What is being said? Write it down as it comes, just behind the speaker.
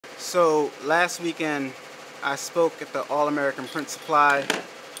So last weekend I spoke at the All-American Print Supply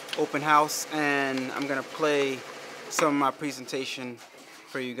open house, and I'm gonna play some of my presentation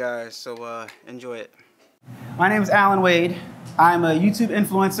for you guys, so enjoy it. My name is Alan Wade. I'm a YouTube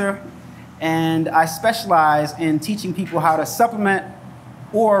influencer, and I specialize in teaching people how to supplement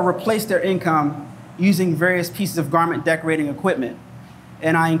or replace their income using various pieces of garment decorating equipment.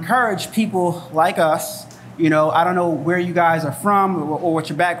 And I encourage people like us, I don't know where you guys are from or what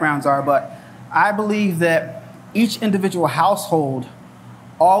your backgrounds are, but I believe that each individual household,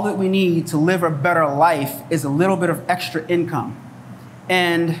 all that we need to live a better life is a little bit of extra income.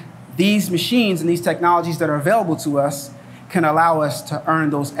 And these machines and these technologies that are available to us can allow us to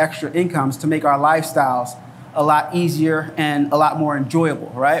earn those extra incomes to make our lifestyles a lot easier and a lot more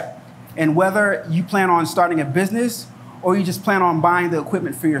enjoyable, right? And whether you plan on starting a business or you just plan on buying the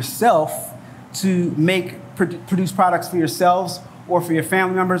equipment for yourself to produce products for yourselves or for your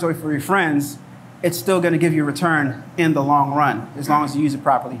family members or for your friends, it's still going to give you a return in the long run as long as you use it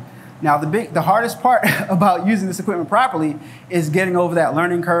properly. Now, the hardest part about using this equipment properly is getting over that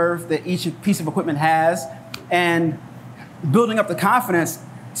learning curve that each piece of equipment has and building up the confidence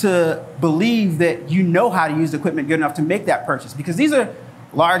to believe that you know how to use the equipment good enough to make that purchase, because these are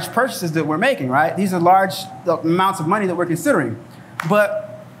large purchases that we're making, right? These are large amounts of money that we're considering. But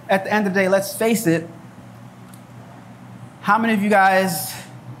at the end of the day, let's face it, how many of you guys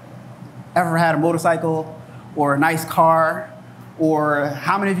ever had a motorcycle or a nice car? Or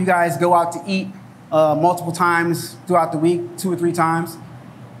how many of you guys go out to eat multiple times throughout the week, 2 or 3 times?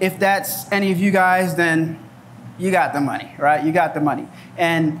 If that's any of you guys, then you got the money, right? You got the money.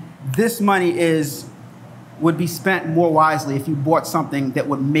 And this money would be spent more wisely if you bought something that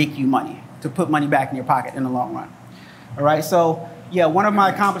would make you money, to put money back in your pocket in the long run. All right, so yeah, one of my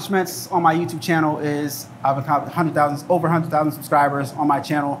accomplishments on my YouTube channel is I've accomplished over 100,000 subscribers on my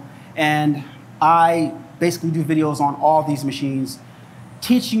channel, and I basically do videos on all these machines,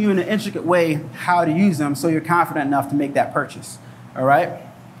 teaching you in an intricate way how to use them so you're confident enough to make that purchase, all right?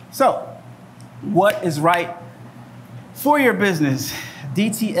 So, what is right for your business,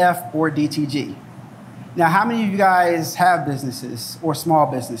 DTF or DTG? Now, how many of you guys have businesses or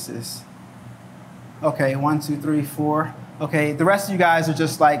small businesses? Okay, 1, 2, 3, 4. Okay, the rest of you guys are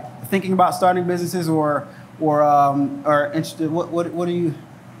just like thinking about starting businesses or interested. What are you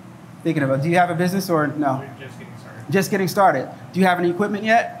thinking about? Do you have a business or no? We're just getting started. Just getting started. Do you have any equipment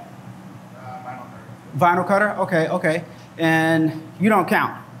yet? Vinyl cutter. Vinyl cutter? Okay, okay. And you don't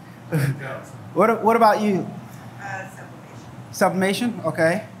count. What about you? Sublimation. Sublimation?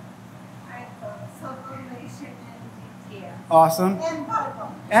 Okay. Sublimation and DTF. Awesome. And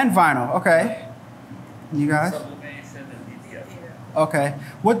vinyl. And vinyl. Okay. You guys? Sublimation and DTF. Okay.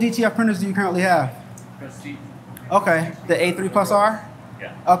 What DTF printers do you currently have? Prestige. Okay. The A3 plus R?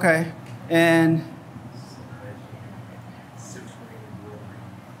 Yeah. Okay. And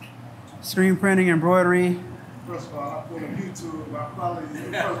screen printing, embroidery. First of all, I put on YouTube. I probably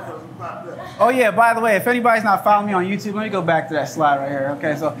the first person about that. Oh yeah, by the way, if anybody's not following me on YouTube, let me go back to that slide right here.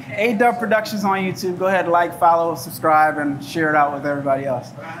 Okay, so A-Dubb Productions on YouTube. Go ahead, like, follow, subscribe, and share it out with everybody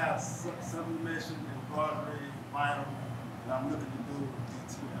else. But I have sublimation, embroidery, vinyl, and I'm looking to do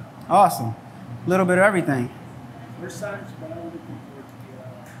DTF. Awesome. A little bit of everything. First time, but I'm looking for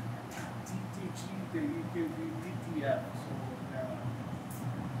the DTG, then you can do DTF. So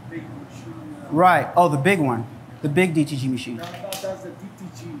big machine. Right. Oh, the big one. The big DTG machine. No, that's the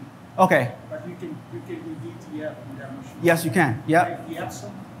DTG. Okay. But you can do DTF in that machine. Yes, you can. Yep. You have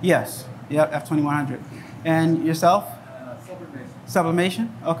some? Yes. Yep, F2100. And yourself? Sublimation.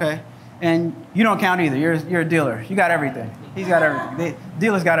 Sublimation? Okay. And you don't count either. You're a dealer. You got everything. He's got everything. The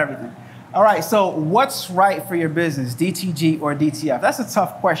dealer's got everything. All right, so what's right for your business, DTG or DTF? That's a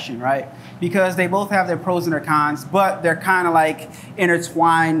tough question, right? Because they both have their pros and their cons, but they're kind of like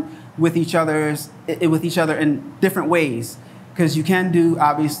intertwined with each other in different ways. Because you can do,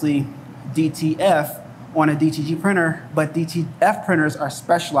 obviously, DTF on a DTG printer, but DTF printers are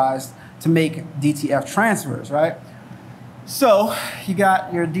specialized to make DTF transfers, right? So you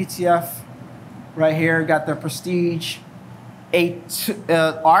got your DTF right here, you got the Prestige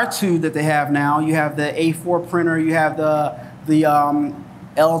R2 that they have now. You have the A4 printer, you have the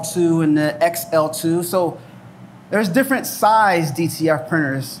L2 and the XL2. So there's different size DTF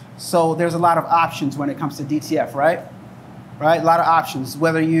printers. So there's a lot of options when it comes to DTF, right? Right, a lot of options.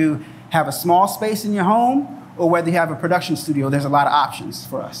 Whether you have a small space in your home or whether you have a production studio, there's a lot of options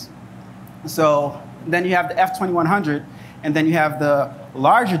for us. So then you have the F2100, and then you have the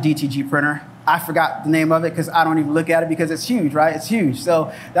larger DTG printer. I forgot the name of it because I don't even look at it because it's huge, right? It's huge.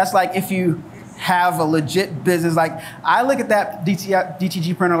 So that's like if you have a legit business. Like, I look at that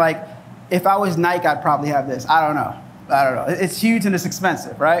DTG printer like, if I was Nike, I'd probably have this. I don't know. It's huge and it's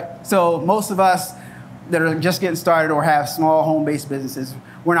expensive, right? So most of us that are just getting started or have small home-based businesses,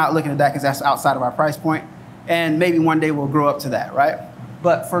 we're not looking at that because that's outside of our price point. And maybe one day we'll grow up to that, right?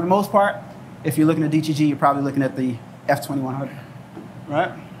 But for the most part, if you're looking at DTG, you're probably looking at the F2100,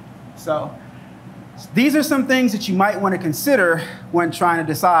 right? So these are some things that you might want to consider when trying to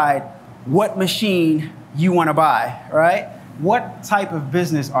decide what machine you want to buy, right? What type of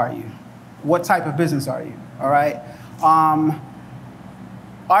business are you? What type of business are you, all right?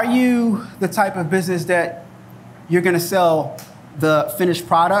 Are you the type of business that you're going to sell the finished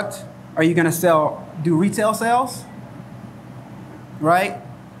product? Are you going to do retail sales, right?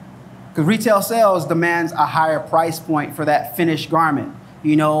 Because retail sales demands a higher price point for that finished garment.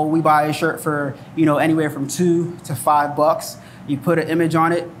 You know, we buy a shirt for, you know, anywhere from $2 to $5. You put an image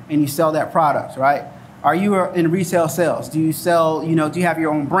on it and you sell that product, right? Are you in retail sales? Do you sell, you know, do you have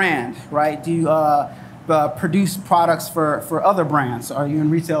your own brand, right? Do you produce products for other brands? Are you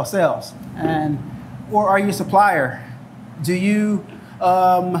in retail sales? Or are you a supplier? Do you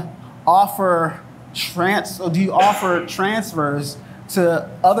offer transfers to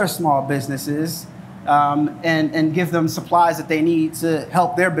other small businesses and give them supplies that they need to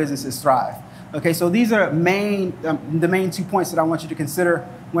help their businesses thrive? Okay, so these are the main 2 points that I want you to consider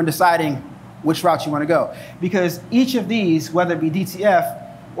when deciding which route you want to go. Because each of these, whether it be DTF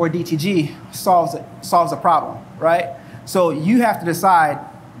or DTG, solves a problem, right? So you have to decide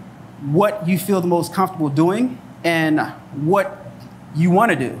what you feel the most comfortable doing and what you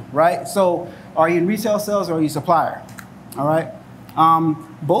want to do, right? So are you in retail sales or are you a supplier, all right?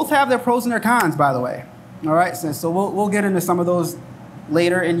 Both have their pros and their cons, by the way, all right? So we'll get into some of those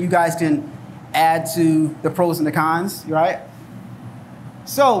later, and you guys can add to the pros and the cons, right?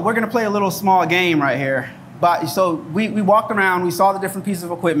 So we're going to play a little small game right here. So we walked around, we saw the different pieces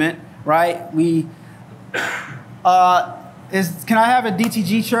of equipment, right? Can I have a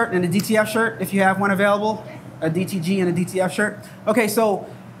DTG shirt and a DTF shirt if you have one available? A DTG and a DTF shirt? Okay, so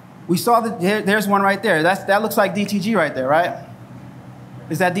we saw there's one right there. That looks like DTG right there, right?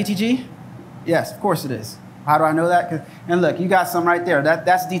 Is that DTG? Yes, of course it is. How do I know that? And look, you got some right there.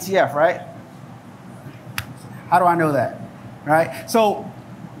 That's DTF, right? How do I know that? Right? So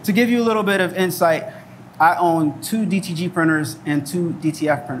to give you a little bit of insight, I own 2 DTG printers and 2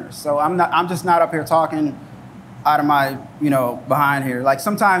 DTF printers. So I'm just not up here talking out of my, behind here. Like,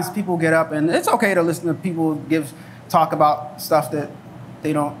 sometimes people get up, and it's okay to listen to people talk about stuff that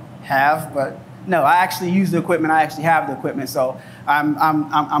they don't have, but no, I actually use the equipment. I actually have the equipment, so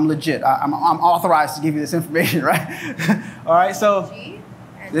I'm legit. I'm authorized to give you this information, right? All right, so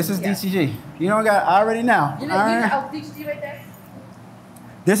this is DTG. You know, I already know. You know DTG right there?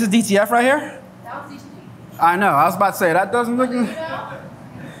 This is DTF right here? That was DTG. I know. I was about to say, that doesn't look...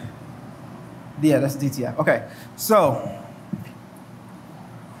 Yeah, that's DTF. Okay, so...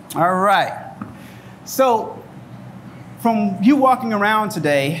 All right. So, from you walking around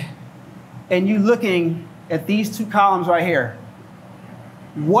today and you looking at these 2 columns right here,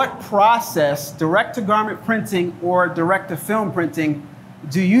 what process, direct-to-garment printing or direct-to-film printing,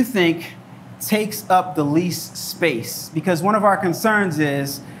 do you think takes up the least space? Because one of our concerns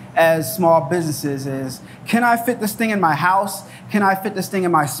is, as small businesses, is, can I fit this thing in my house? Can I fit this thing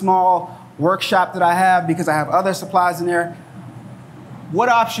in my small workshop that I have because I have other supplies in there? What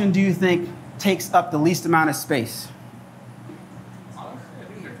option do you think takes up the least amount of space?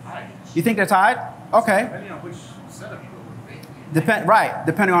 You think they're tied? Okay. Depending on which setup you go with. Right,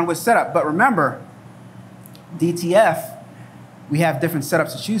 depending on which setup. But remember, DTF, we have different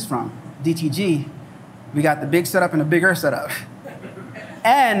setups to choose from. DTG, we got the big setup and the bigger setup.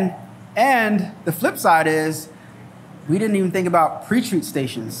 And the flip side is, we didn't even think about pre-treat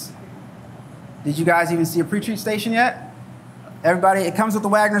stations. Did you guys even see a pre-treat station yet? Everybody, it comes with the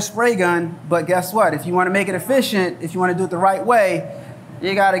Wagner spray gun, but guess what? If you want to make it efficient, if you want to do it the right way,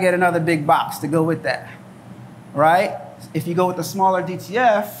 you got to get another big box to go with that, right? If you go with the smaller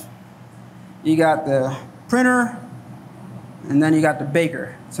DTF, you got the printer, and then you got the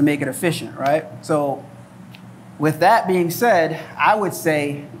baker to make it efficient, right? So with that being said, I would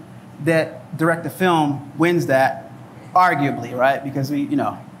say that direct-to-film wins that, arguably, right? Because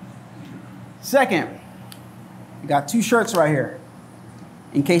Second, we got 2 shirts right here,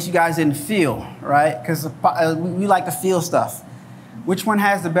 in case you guys didn't feel, right? Because we like to feel stuff. Which one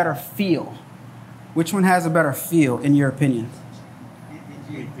has the better feel? Which one has a better feel, in your opinion?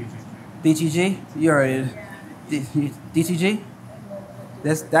 DTG? You already did. DTG?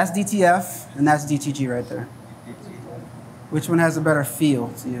 That's DTF, and that's DTG right there. Which one has a better feel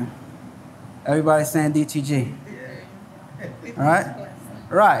to you? Everybody's saying DTG. All right?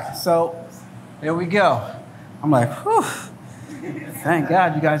 Right. So there we go. I'm like, whew. Thank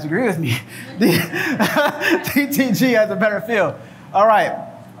God you guys agree with me. DTG has a better feel. All right.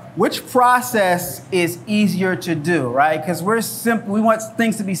 Which process is easier to do, right? Because we're simple. We want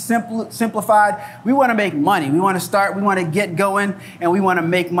things to be simplified. We want to make money. We want to start. We want to get going, and we want to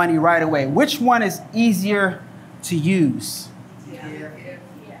make money right away. Which one is easier to use?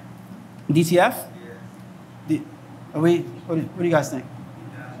 DTF? What do you guys think?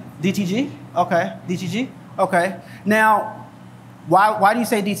 DTG? Okay. DTG? Okay. Now, why do you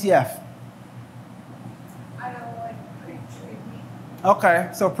say DTF? I don't like pre-treatment. Okay,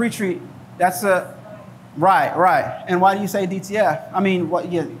 so pre-treat, that's a, right. And why do you say DTF? I mean, why do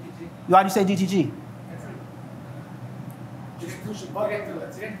you say DTG? Just push a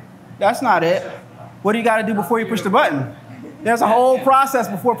button. That's not it. What do you got to do before you push the button? There's a whole process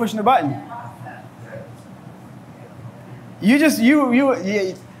before pushing the button. You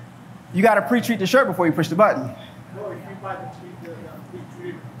got to pre-treat the shirt before you push the button. No, if you buy the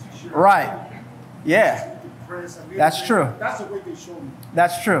pre-treated t-shirt. Right. Yeah. That's true. That's the way they show me.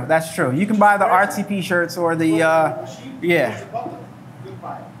 That's true. That's true. You can buy the RTP shirts or the, yeah.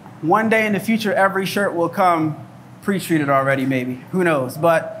 One day in the future, every shirt will come pre-treated already, maybe. Who knows?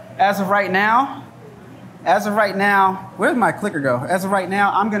 But as of right now, where'd my clicker go? As of right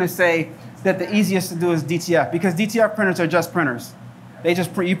now, I'm going to say that the easiest to do is DTF because DTF printers are just printers. They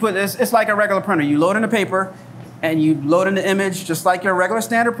just print, it's like a regular printer. You load in the paper and you load in the image just like your regular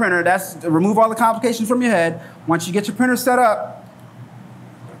standard printer. That's remove all the complications from your head. Once you get your printer set up,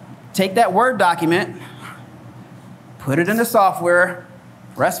 take that Word document, put it in the software,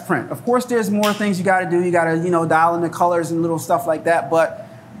 press print. Of course, there's more things you got to do. You got to, dial in the colors and little stuff like that. But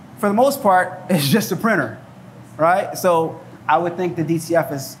for the most part, it's just a printer, right? So I would think the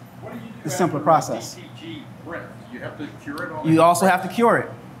DTF is the simpler process. DTG print? You have to cure it. You also have to cure it.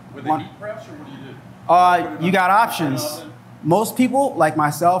 With a heat press, or what do you do? You got options. Most people, like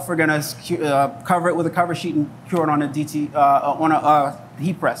myself, are gonna cover it with a cover sheet and cure it on a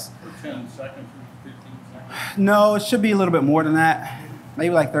heat press. For 10 seconds or 15 seconds? No, it should be a little bit more than that.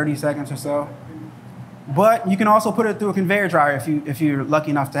 Maybe like 30 seconds or so. But you can also put it through a conveyor dryer if you're lucky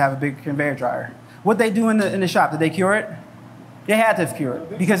enough to have a big conveyor dryer. What they do in the shop, did they cure it? They had to cure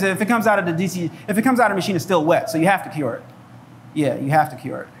it because if it comes out of the if it comes out of the machine, it's still wet, so you have to cure it. Yeah, you have to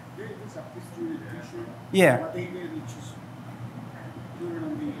cure it. Yeah. What they did is just do it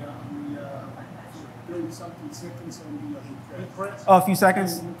on the 30-something seconds on the heat press. Oh, a few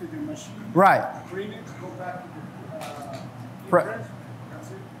seconds? And into the machine. Right. Clean it, go back to the heat Pre- press. That's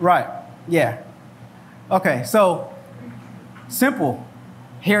it. Right. Yeah. Okay, so simple.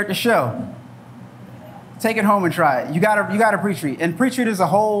 Here at the show. Take it home and try it. You gotta pre-treat. And pre-treat is a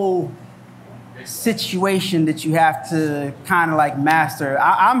whole situation that you have to kind of like master.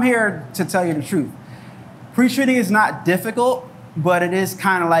 I'm here to tell you the truth. Pre-treating is not difficult, but it is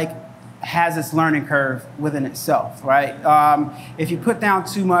kind of like has its learning curve within itself, right? If you put down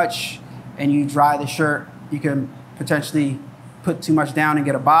too much and you dry the shirt, you can potentially put too much down and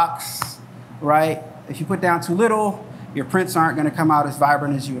get a box, right? If you put down too little, your prints aren't gonna come out as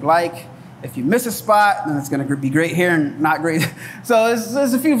vibrant as you would like. If you miss a spot, then it's gonna be great here and not great. So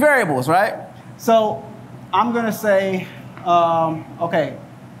there's a few variables, right? So I'm gonna say, okay,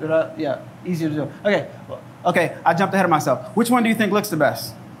 easier to do. Okay, I jumped ahead of myself. Which one do you think looks the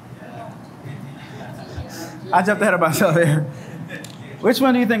best? I jumped ahead of myself there. Which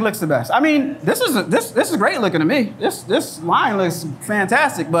one do you think looks the best? I mean, this is great looking to me. This line looks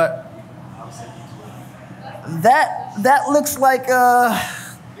fantastic, but that looks like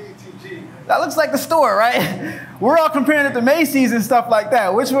that looks like the store, right? We're all comparing it to Macy's and stuff like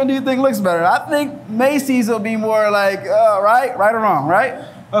that. Which one do you think looks better? I think Macy's will be more like right or wrong, right?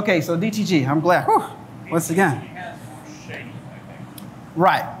 Okay, so DTG, I'm glad. Whew. Once again.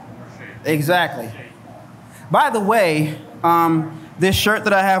 Right. Exactly. By the way, this shirt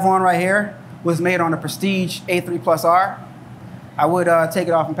that I have on right here was made on a Prestige A3 Plus R. I would take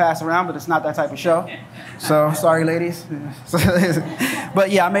it off and pass around, but it's not that type of show. So sorry, ladies.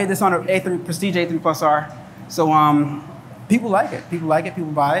 But yeah, I made this on a Prestige A3 Plus R. So people like it. People like it.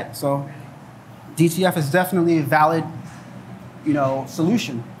 People buy it. So DTF is definitely a valid,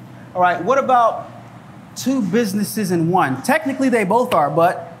 solution. All right. What about two businesses in one? Technically, they both are,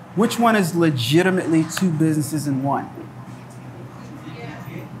 but which one is legitimately two businesses in one?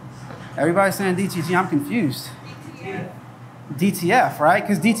 Everybody's saying DTG. I'm confused. DTF, right?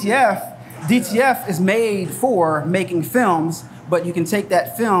 Because DTF is made for making films, but you can take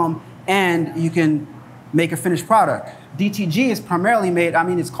that film and you can make a finished product. DTG is primarily made, I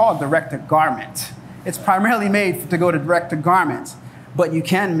mean, it's called direct to garment. It's primarily made to go to direct to garment, but you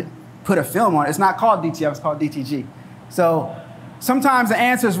can put a film on it. It's not called DTF, it's called DTG. So sometimes the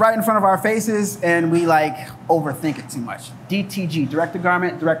answer is right in front of our faces and we like overthink it too much. DTG, direct to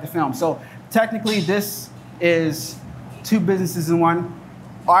garment, direct to film. So technically this is two businesses in one.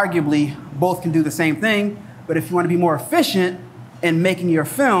 Arguably, both can do the same thing, but if you want to be more efficient in making your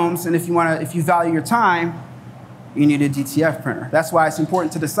films, and if you value your time, you need a DTF printer. That's why it's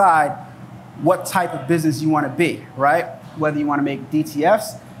important to decide what type of business you want to be, right? Whether you want to make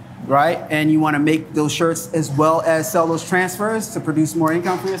DTFs, right? And you want to make those shirts as well as sell those transfers to produce more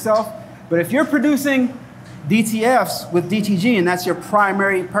income for yourself. But if you're producing DTFs with DTG and that's your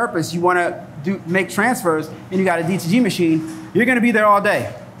primary purpose, you want to make transfers and you got a DTG machine, you're going to be there all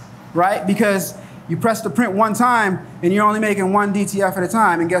day, right? Because you press the print one time and you're only making one DTF at a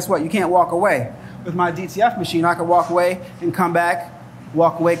time, and guess what? You can't walk away. With my DTF machine, I can walk away and come back,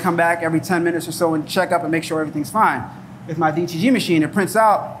 walk away, come back every 10 minutes or so and check up and make sure everything's fine. With my DTG machine, it prints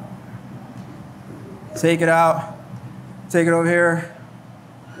out, take it out, take it over here,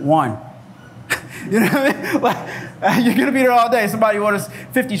 one. You know what I mean? Like, you're gonna be there all day. Somebody orders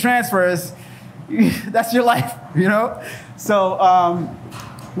 50 transfers, that's your life, you know? So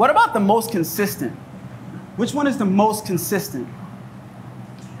what about the most consistent? Which one is the most consistent?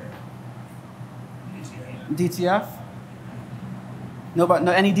 DTF? No,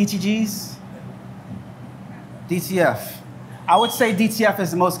 any DTGs? DTF. I would say DTF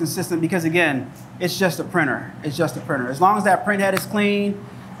is the most consistent because, again, it's just a printer. It's just a printer. As long as that print head is clean,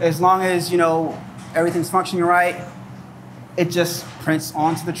 as long as, you know, everything's functioning right, it just prints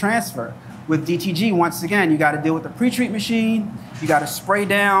onto the transfer. With DTG, once again, you got to deal with the pre-treat machine. You got to spray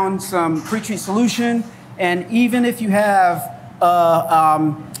down some pre-treat solution. And even if you have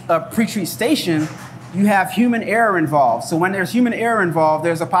a pre-treat station, you have human error involved. So when there's human error involved,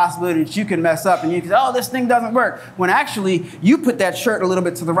 there's a possibility that you can mess up and you can say, oh, this thing doesn't work. When actually, you put that shirt a little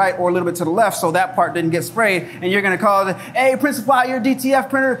bit to the right or a little bit to the left so that part didn't get sprayed, and you're gonna call it, hey, print supply, your DTF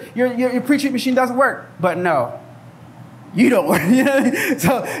printer, your pre-treat machine doesn't work. But no, you don't work.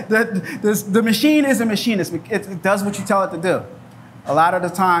 So the machine is a machine. It does what you tell it to do. A lot of the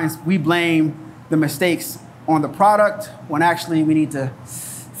times, we blame the mistakes on the product when actually we need to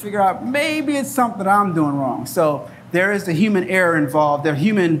figure out maybe it's something I'm doing wrong. So there is the human error involved, the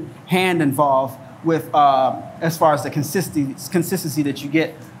human hand involved with as far as the consistency that you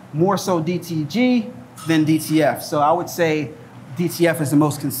get, more so DTG than DTF. So I would say DTF is the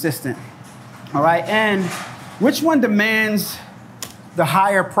most consistent. All right, and which one demands the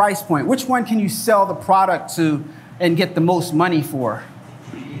higher price point? Which one can you sell the product to and get the most money for?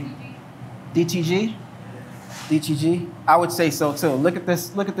 DTG? DTG? I would say so too. Look at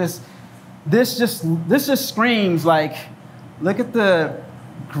this, look at this. This just screams like, look at the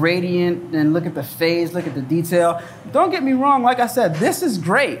gradient and look at the phase, look at the detail. Don't get me wrong, like I said, this is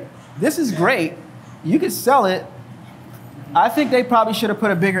great. This is great. You could sell it. I think they probably should have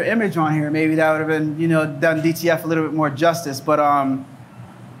put a bigger image on here. Maybe that would have been, you know, done DTF a little bit more justice, but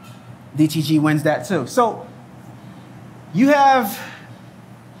DTG wins that too. So you have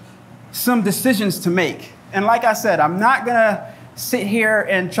some decisions to make. And like I said, I'm not gonna sit here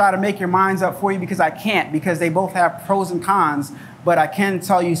and try to make your minds up for you because I can't, because they both have pros and cons, but I can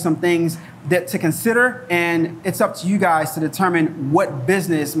tell you some things that to consider, and it's up to you guys to determine what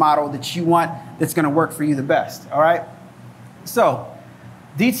business model that you want that's gonna work for you the best, all right? So,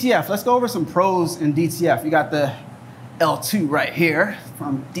 DTF, let's go over some pros in DTF. You got the L2 right here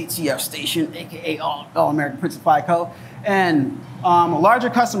from DTF Station, AKA All American Print Supply Co. And a larger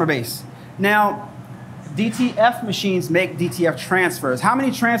customer base. Now, DTF machines make DTF transfers. How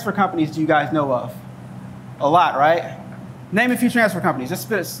many transfer companies do you guys know of? A lot, right? Name a few transfer companies. Just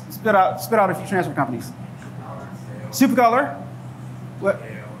spit out a few transfer companies. Supercolor? What?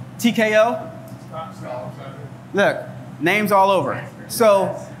 TKO? Look, names all over.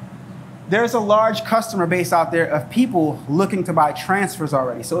 So there's a large customer base out there of people looking to buy transfers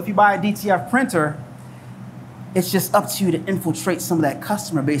already. So if you buy a DTF printer, it's just up to you to infiltrate some of that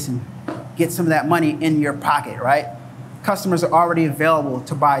customer base and get some of that money in your pocket, right? Customers are already available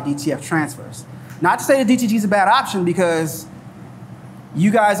to buy DTF transfers. Not to say that DTG is a bad option, because you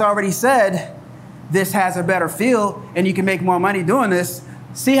guys already said this has a better feel and you can make more money doing this.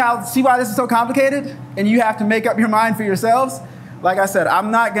 See why this is so complicated? And you have to make up your mind for yourselves? Like I said,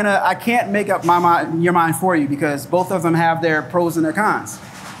 I can't make up your mind for you, because both of them have their pros and their cons.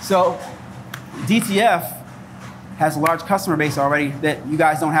 So DTF has a large customer base already that you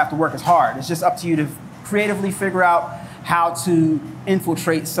guys don't have to work as hard. It's just up to you to creatively figure out how to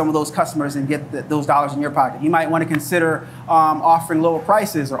infiltrate some of those customers and get those dollars in your pocket. You might want to consider offering lower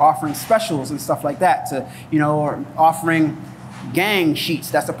prices or offering specials and stuff like that, to, you know, or offering gang sheets.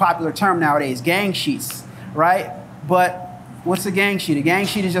 That's a popular term nowadays, gang sheets, right? But what's a gang sheet? A gang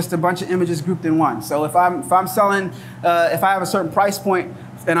sheet is just a bunch of images grouped in one. So if I'm selling, if I have a certain price point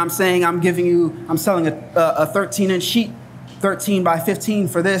and I'm saying I'm selling a 13-inch sheet, 13 by 15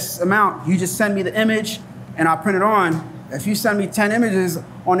 for this amount, you just send me the image and I'll print it on. If you send me 10 images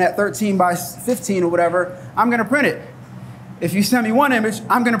on that 13 by 15 or whatever, I'm gonna print it. If you send me one image,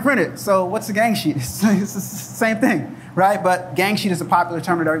 I'm gonna print it. So what's a gang sheet? It's the same thing, right? But gang sheet is a popular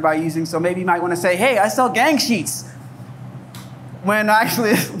term that everybody's using. So maybe you might wanna say, hey, I sell gang sheets. When actually,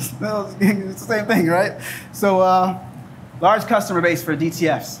 it's the same thing, right? So large customer base for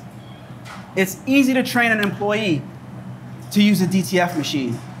DTFs. It's easy to train an employee to use a DTF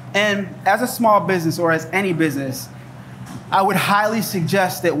machine. And as a small business or as any business, I would highly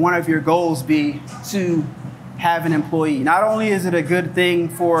suggest that one of your goals be to have an employee. Not only is it a good thing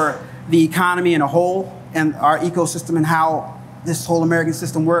for the economy in a whole and our ecosystem and how this whole American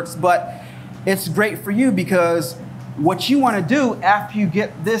system works, but it's great for you because what you want to do after you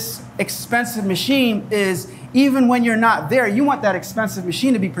get this expensive machine is, even when you're not there, you want that expensive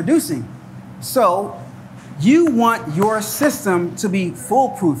machine to be producing. So you want your system to be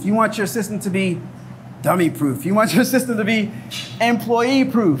foolproof. You want your system to be dummy-proof. You want your system to be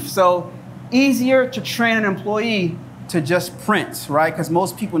employee-proof. So easier to train an employee to just print, right? Because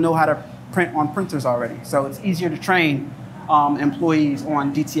most people know how to print on printers already. So it's easier to train employees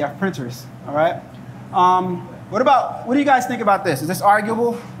on DTF printers, all right? What do you guys think about this? Is this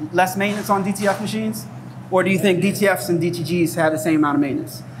arguable? Less maintenance on DTF machines? Or do you think DTFs and DTGs have the same amount of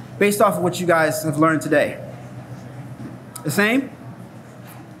maintenance? Based off of what you guys have learned today. The same?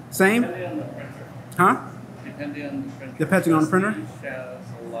 Same? Depending on the printer. Huh? Depending on the printer. Depending on the printer? Prestige has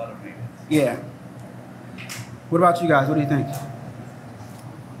a lot of maintenance. Yeah. What about you guys? What do you think?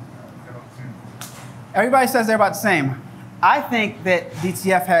 Everybody says they're about the same. I think that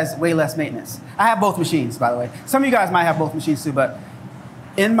DTF has way less maintenance. I have both machines, by the way. Some of you guys might have both machines too, but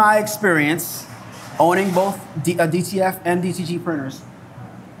in my experience, owning both DTF and DTG printers,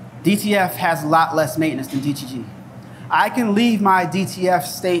 DTF has a lot less maintenance than DTG. I can leave my DTF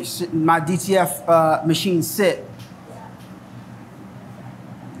machine sit.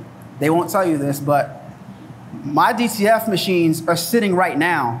 They won't tell you this, but my DTF machines are sitting right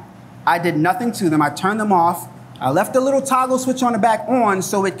now. I did nothing to them. I turned them off. I left the little toggle switch on the back on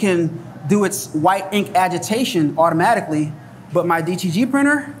so it can do its white ink agitation automatically, but my DTG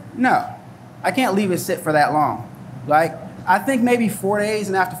printer, no. I can't leave it sit for that long. Like, I think maybe 4 days,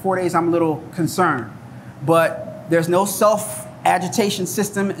 and after 4 days, I'm a little concerned. But there's no self-agitation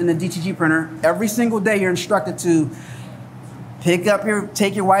system in the DTG printer. Every single day, you're instructed to take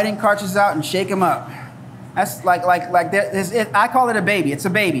your white ink cartridges out and shake them up. That's I call it a baby. It's a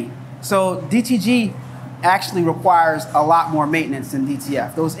baby. So DTG actually requires a lot more maintenance than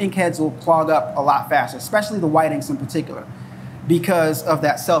DTF. Those ink heads will clog up a lot faster, especially the white inks in particular, because of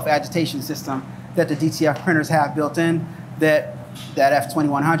that self-agitation system that the DTF printers have built in that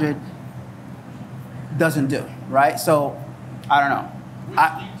F2100 doesn't do, right? So, I don't know. Which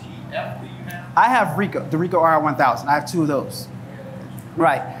DTF do you have? I have the Rico R1000. I have 2 of those.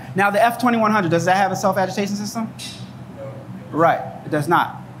 Right. Now, the F2100, does that have a self-agitation system? No. Right. It does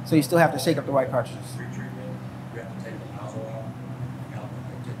not. So you still have to shake up the white cartridges. Pre-treatment, you have to take the nozzle out. You have to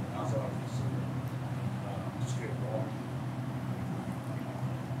take the nozzle out just get it wrong.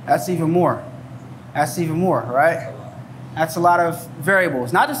 That's even more. That's even more, right? That's a lot of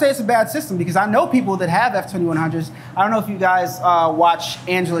variables. Not to say it's a bad system, because I know people that have F2100s. I don't know if you guys watch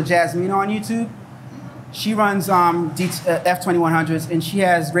Angela Jasmine on YouTube. She runs F2100s, and she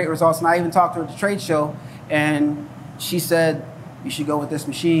has great results. And I even talked to her at the trade show, and she said, you should go with this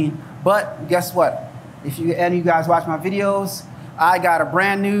machine. But guess what? If any of you guys watch my videos, I got a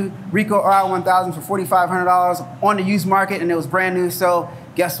brand new Rico R1000 for $4,500 on the used market, and it was brand new. So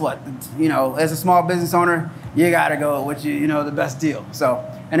guess what? You know, as a small business owner, you gotta go with the best deal. So,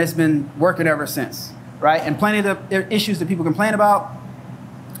 and it's been working ever since, right? And plenty of the issues that people complain about,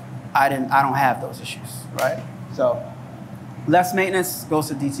 I don't have those issues, right? So, less maintenance goes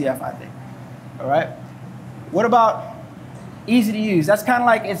to DTF, I think. All right. What about easy to use? That's kind of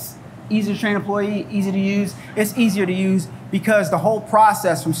like, it's easy to train an employee, easy to use. It's easier to use because the whole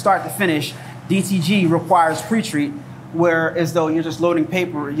process from start to finish, DTG requires pre-treat, whereas though you're just loading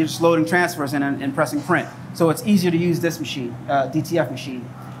paper, you're just loading transfers and pressing print. So it's easier to use this machine, DTF machine.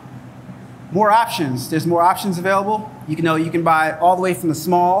 More options. There's more options available. You can buy all the way from the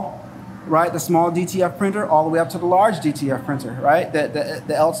small right? The small DTF printer all the way up to the large DTF printer, right? The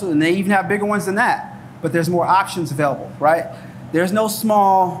L2, and they even have bigger ones than that, but there's more options available, right? There's no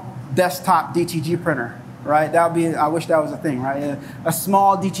small desktop DTG printer, right? That would be, I wish that was a thing, right? A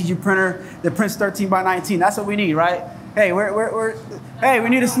small DTG printer that prints 13 by 19, that's what we need, right? Hey, we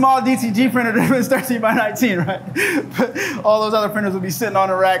need a small DTG printer that prints 13 by 19, right? But all those other printers will be sitting on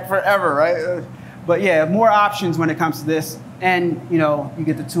the rack forever, right? But yeah, more options when it comes to this. And you know, you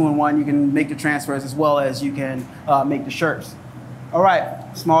get the 2-in-1, you can make the transfers as well as you can make the shirts. All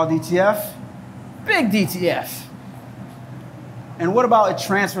right, small DTF, big DTF. And what about it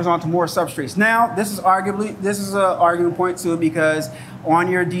transfers onto more substrates? Now, this is an argument point too, because on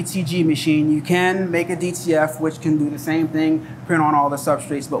your DTG machine, you can make a DTF, which can do the same thing, print on all the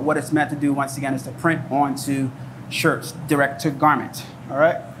substrates, but what it's meant to do, once again, is to print onto shirts, direct to garment, all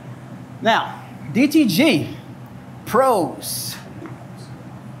right? Now, DTG, pros.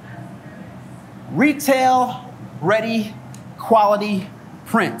 Retail ready quality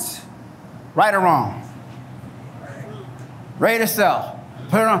print, right or wrong? Ready to sell.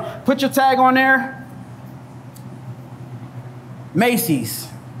 Put it on. Put your tag on there. Macy's.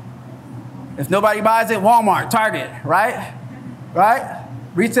 If nobody buys it, Walmart, Target, right? Right?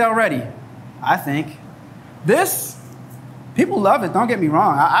 Retail ready, I think. This, people love it, don't get me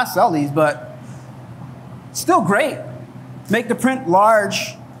wrong. I sell these, but still great. Make the print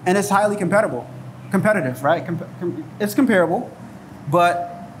large, and it's highly competitive, right? It's comparable,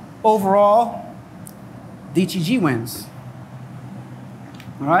 but overall, DTG wins.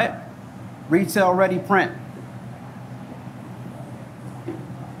 All right? Retail ready print.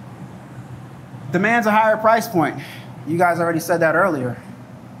 Demands a higher price point. You guys already said that earlier.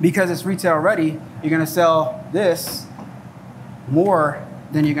 Because it's retail ready, you're gonna sell this more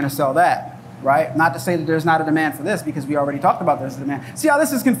than you're gonna sell that, right? Not to say that there's not a demand for this, because we already talked about there's a demand. See how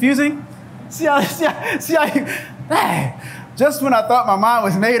this is confusing? See how hey, just when I thought my mind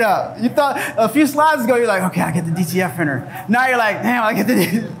was made up. You thought a few slides ago, you're like, okay, I get the DTF printer. Now you're like, damn, I get the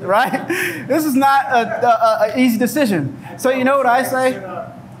DTF, right? This is not an easy decision. So you know what I say?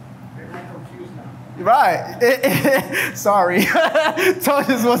 Right. Sorry. Told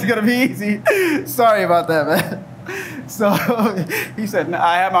you this wasn't going to be easy. Sorry about that, man. So he said, nah,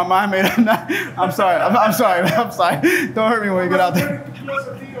 I had my mind made up. Nah, I'm sorry. I'm sorry. I'm sorry. Don't hurt me when you get out there.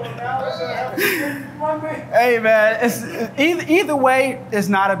 Hey, man, either way is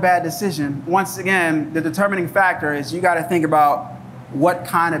not a bad decision. Once again, the determining factor is you got to think about, what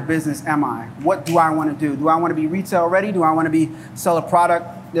kind of business am I? What do I want to do? Do I want to be retail ready? Do I want to sell a product?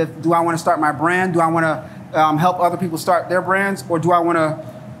 Do I want to start my brand? Do I want to help other people start their brands? Or do I want to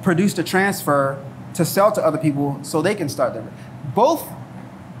produce the transfer to sell to other people so they can start their brand? Both.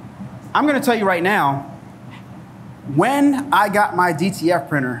 I'm going to tell you right now, when I got my DTF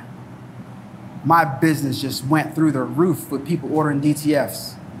printer, my business just went through the roof with people ordering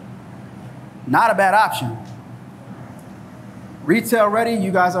DTFs. Not a bad option. Retail ready,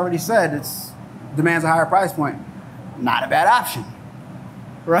 you guys already said, it's demands a higher price point. Not a bad option,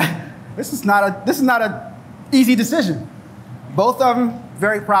 right? This is not a easy decision. Both of them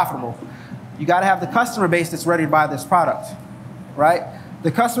very profitable. You got to have the customer base that's ready to buy this product, right?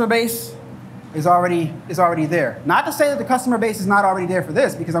 The customer base is already there. Not to say that the customer base is not already there for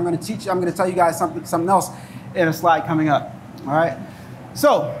this, because I'm going to tell you guys something else in a slide coming up. All right.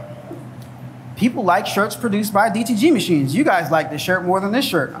 So people like shirts produced by DTG machines. You guys like this shirt more than this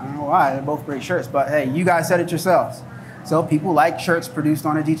shirt. I don't know why. They're both great shirts, but hey, you guys said it yourselves. So people like shirts produced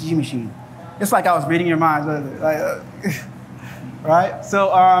on a DTG machine. It's like I was reading your minds, right?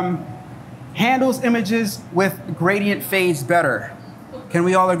 So handles images with gradient fades better. Can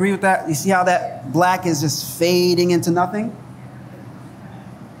we all agree with that? You see how that black is just fading into nothing?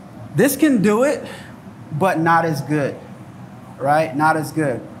 This can do it, but not as good, right? Not as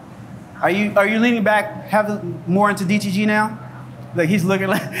good. Are you leaning back, have more into DTG now? Like he's looking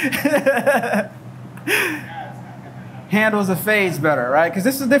like handles the fades better, right? Because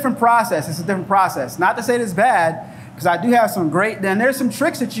this is a different process. It's a different process. Not to say it's bad, because I do have some great. Then there's some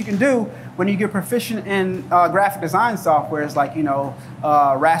tricks that you can do when you get proficient in graphic design software. It's like, you know,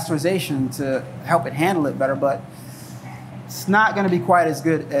 rasterization to help it handle it better, but it's not going to be quite as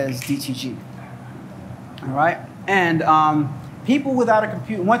good as DTG. All right, and people without a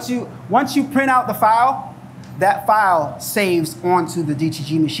computer, once you print out the file, that file saves onto the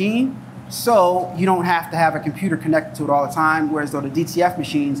DTG machine, so you don't have to have a computer connected to it all the time, whereas though the DTF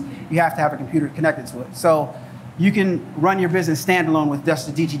machines, you have to have a computer connected to it. So you can run your business standalone with just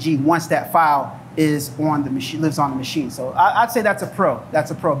the DTG once that file is on the machine, lives on the machine. So I'd say that's a pro.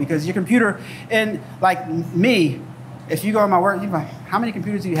 That's a pro, because your computer, and like me, If you go to my work, you're like, how many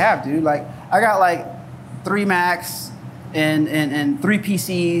computers do you have, dude? Like, I got like 3 Macs and 3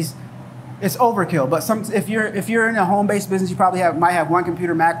 PCs. It's overkill. But if you're in a home-based business, you probably might have 1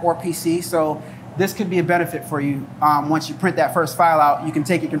 computer, Mac or PC. So this could be a benefit for you. Once you print that first file out, you can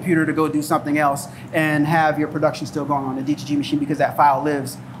take your computer to go do something else and have your production still going on the DTG machine because that file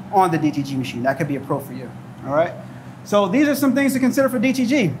lives on the DTG machine. That could be a pro for you. All right. So these are some things to consider for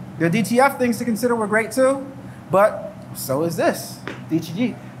DTG. The DTF things to consider were great too, but so is this,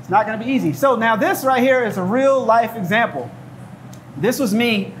 DTG. It's not gonna be easy. So now this right here is a real life example. This was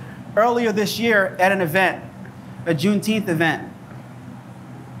me earlier this year at an event, a Juneteenth event.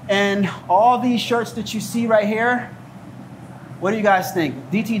 And all these shirts that you see right here, what do you guys think?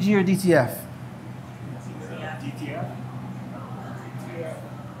 DTG or DTF? DTF.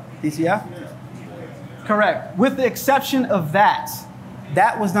 DTF? Correct. With the exception of that.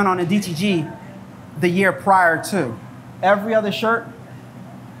 That was done on a DTG the year prior to. Every other shirt,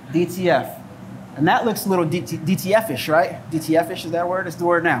 DTF. And that looks a little DTF-ish, right? DTF-ish, is that a word? It's the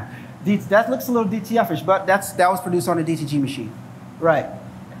word now. That looks a little DTF-ish, but that was produced on a DTG machine. Right.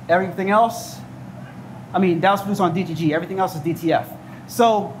 Everything else, that was produced on DTG. Everything else is DTF.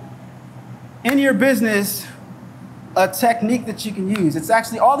 So in your business, a technique that you can use, it's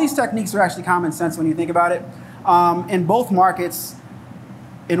actually, all these techniques are actually common sense when you think about it. In both markets,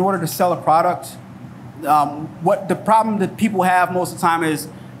 in order to sell a product, what the problem that people have most of the time is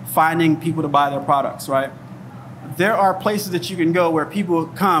finding people to buy their products, right? There are places that you can go where people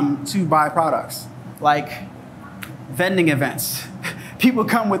come to buy products, like vending events. People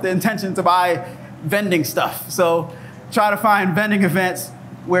come with the intention to buy vending stuff. So try to find vending events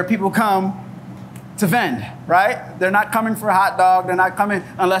where people come to vend, right? They're not coming for a hot dog. They're not coming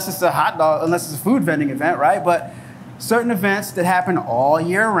unless it's a hot dog, unless it's a food vending event, right? But certain events that happen all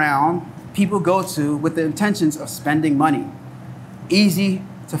year round, people go to with the intentions of spending money. Easy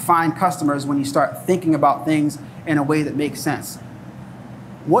to find customers when you start thinking about things in a way that makes sense.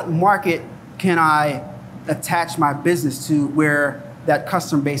 What market can I attach my business to where that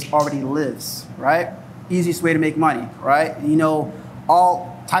customer base already lives, right? Easiest way to make money, right? You know,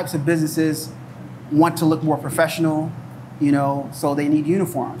 all types of businesses want to look more professional, you know, so they need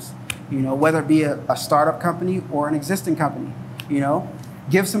uniforms, you know, whether it be a startup company or an existing company, you know.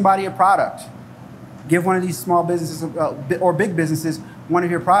 Give somebody a product. Give one of these small businesses or big businesses one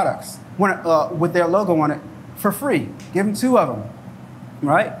of your products with their logo on it for free. Give them 2 of them,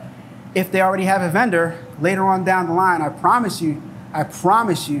 right? If they already have a vendor, later on down the line, I promise you,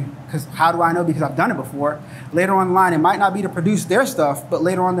 because how do I know? Because I've done it before. Later on the line, it might not be to produce their stuff, but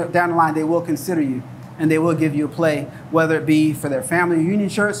later on down the line, they will consider you and they will give you a play, whether it be for their family reunion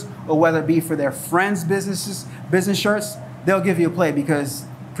shirts or whether it be for their friends' business shirts. They'll give you a play because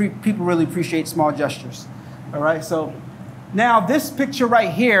people really appreciate small gestures. All right, so now this picture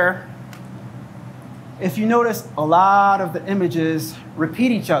right here, if you notice, a lot of the images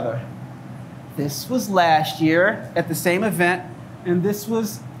repeat each other. This was last year at the same event, and this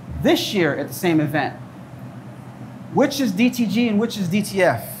was this year at the same event. Which is DTG and which is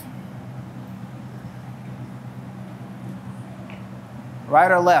DTF?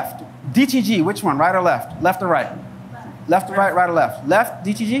 Right or left? DTG, which one, right or left? Left or right? Left or right, right or left? Left,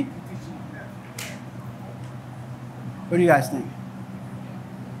 DTG? What do you guys think?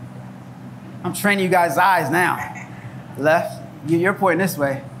 I'm training you guys' eyes now. Left, you're pointing this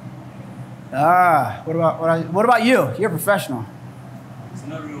way. What about you? You're a professional. There's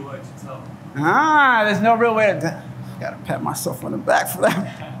no real way to tell. There's no real way to, gotta pat myself on the back for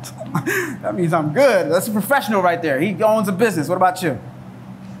that. That means I'm good. That's a professional right there. He owns a business. What about you?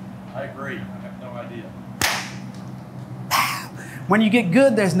 I agree. I have no idea. When you get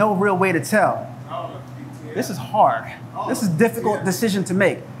good, there's no real way to tell. This is hard. This is a difficult decision to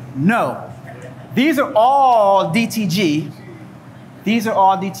make. No. These are all DTG. These are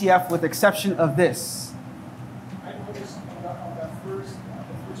all DTF with the exception of this. I noticed on that first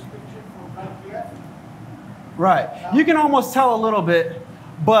picture from DTF. Right. You can almost tell a little bit,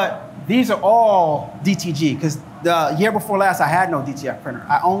 but these are all DTG because the year before last, I had no DTF printer.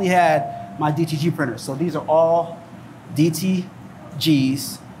 I only had my DTG printer. So these are all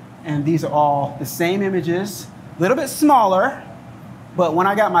DTGs, and these are all the same images, a little bit smaller. But when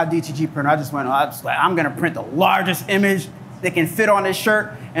I got my DTG printer, I just went, I'm going to print the largest image that can fit on this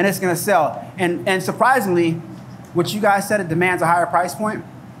shirt, and it's going to sell. And surprisingly, what you guys said, it demands a higher price point.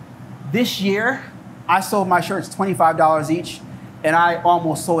 This year, I sold my shirts $25 each, and I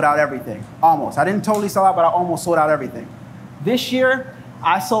almost sold out everything. Almost. I didn't totally sell out, but I almost sold out everything. This year,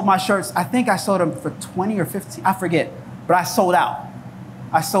 I sold my shirts, I think I sold them for 20 or 15, I forget, but I sold out.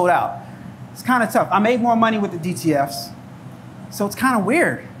 I sold out. It's kind of tough. I made more money with the DTFs, so it's kind of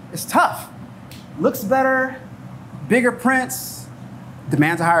weird. It's tough. Looks better, bigger prints,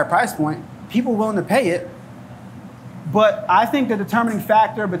 demands a higher price point. People willing to pay it. But I think the determining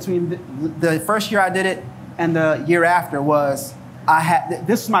factor between the first year I did it and the year after was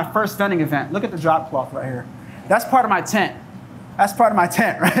this was my first vending event. Look at the drop cloth right here. That's part of my tent. That's part of my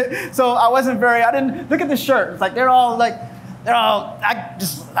tent, right? So I didn't, look at this shirt. It's like, I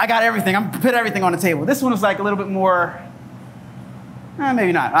got everything. I'm put everything on the table. This one was like a little bit more,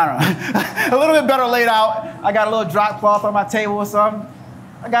 maybe not, I don't know. A little bit better laid out. I got a little drop cloth on my table, so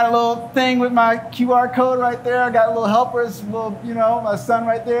I got a little thing with my QR code right there. I got little helpers, my son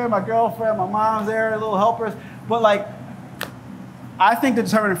right there, my girlfriend, my mom's there, little helpers. But like, I think the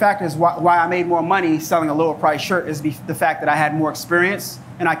determining factor is why I made more money selling a lower price shirt is the fact that I had more experience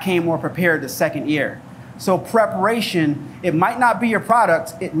and I came more prepared the second year. So preparation, it might not be your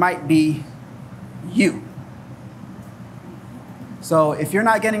product, it might be you. So if you're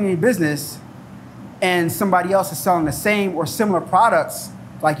not getting any business and somebody else is selling the same or similar products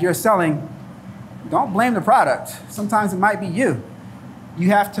like you're selling, don't blame the product. Sometimes it might be you. You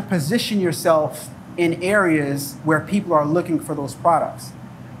have to position yourself in areas where people are looking for those products,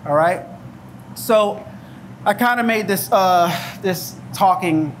 all right? So I kind of made this, this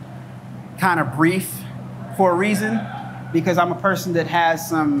talking kind of brief for a reason, because I'm a person that has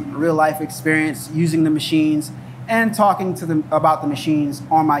some real life experience using the machines and talking to them about the machines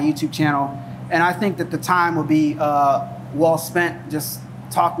on my YouTube channel. And I think that the time will be well spent just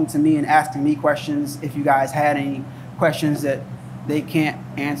talking to me and asking me questions. If you guys had any questions that they can't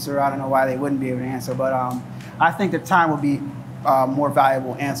answer, I don't know why they wouldn't be able to answer, but I think the time will be more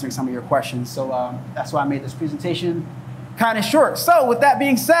valuable answering some of your questions. So that's why I made this presentation kind of short. So with that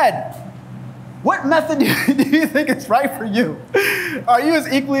being said, what method do you think is right for you? Are you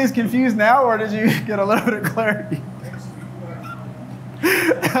as equally as confused now, or did you get a little bit of clarity?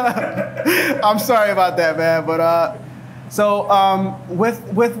 I'm sorry about that, man. But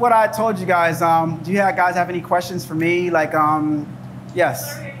with what I told you guys, do you guys have any questions for me? Like,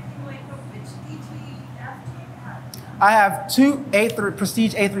 yes. I have two A3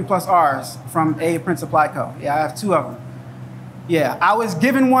 Prestige A3 Plus Rs from A Print Supply Co. Yeah, I have two of them. Yeah, I was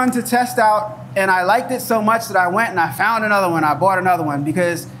given one to test out, and I liked it so much that I went and I found another one. I bought another one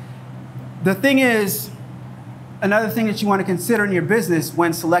because the thing is, another thing that you want to consider in your business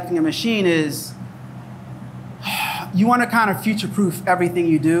when selecting a machine is you want to kind of future-proof everything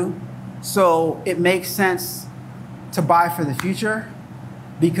you do. So it makes sense to buy for the future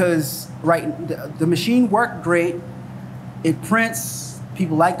because the machine worked great. It prints,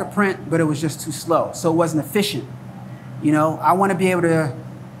 people like to print, but it was just too slow. So it wasn't efficient. You know, I want to be able to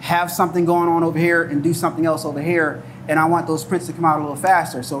have something going on over here and do something else over here, and I want those prints to come out a little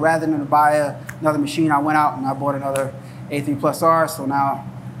faster. So rather than to buy another machine, I went out and I bought another A3 Plus R, so now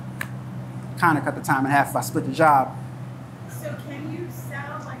kind of cut the time in half if I split the job. So can you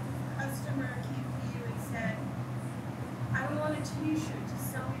sell, like if a customer came to you and said, I want a t-shirt to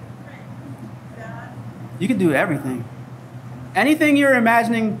sell me the print? That? You can do everything. Anything you're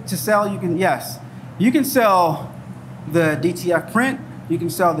imagining to sell, you can, yes. You can sell the DTF print, you can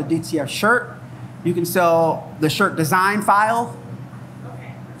sell the DTF shirt, you can sell the shirt design file.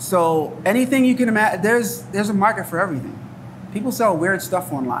 Okay. So anything you can imagine, there's a market for everything. People sell weird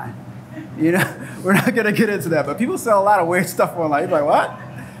stuff online. You know, we're not gonna get into that, but people sell a lot of weird stuff online. You're like,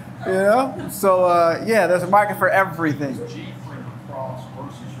 what? You know? So yeah, there's a market for everything. G printer cost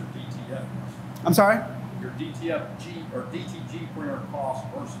versus your DTF. I'm sorry? Your DTF G or DTG printer cost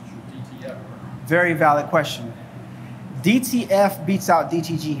versus your DTF printer. Very valid question. DTF beats out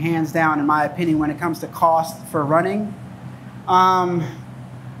DTG hands down, in my opinion, when it comes to cost for running.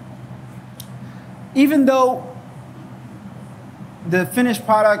 Even though the finished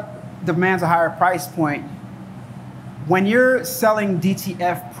product demands a higher price point, when you're selling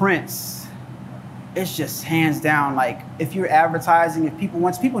DTF prints, it's just hands down. Like if you're advertising,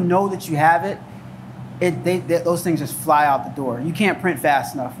 once people know that you have it, those things just fly out the door. You can't print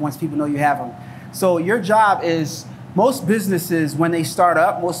fast enough once people know you have them. So your job is, most businesses, when they start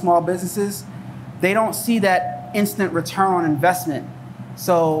up, most small businesses, they don't see that instant return on investment.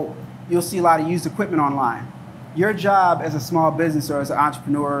 So you'll see a lot of used equipment online. Your job as a small business or as an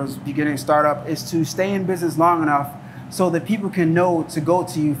entrepreneur or as a beginning startup is to stay in business long enough so that people can know to go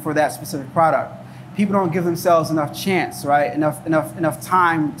to you for that specific product. People don't give themselves enough chance, right? Enough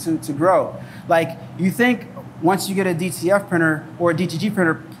time to grow. Like you think once you get a DTF printer or a DTG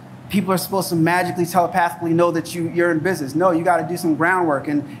printer, people are supposed to magically telepathically know that you're in business. No, you got to do some groundwork,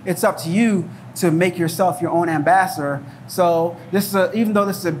 and it's up to you to make yourself your own ambassador. So this is even though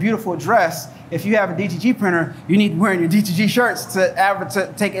this is a beautiful dress, if you have a DTG printer, you need wearing your DTG shirts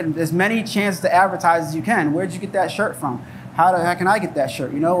to take as many chances to advertise as you can. Where'd you get that shirt from? How can I get that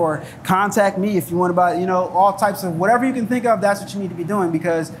shirt? Or contact me if you want to buy, all types of whatever you can think of. That's what you need to be doing,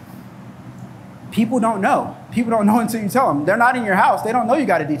 because people don't know. People don't know until you tell them. They're not in your house. They don't know you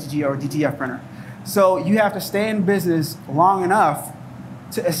got a DTG or a DTF printer. So you have to stay in business long enough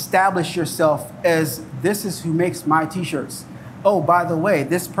to establish yourself as, this is who makes my t-shirts. Oh, by the way,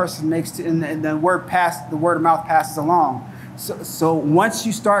 this person makes, and the word of mouth passes along. So once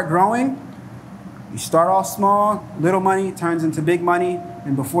you start growing, you start off small, little money turns into big money,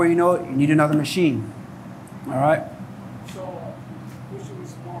 and before you know it, you need another machine. All right? So, which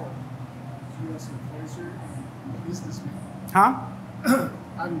was more, U.S. influencer and businessman? Huh?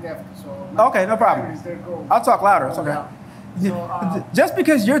 I'm deaf, so. Okay, no problem. I'll talk louder. It's okay. So, just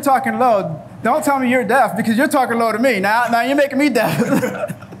because you're talking low, don't tell me you're deaf, because you're talking low to me. Now you're making me deaf.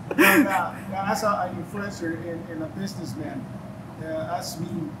 now, as an influencer and a businessman, as me,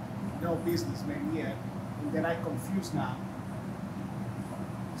 no businessman yet, and then I confused now.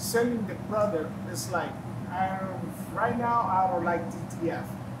 Selling the product is like, right now I don't like DTF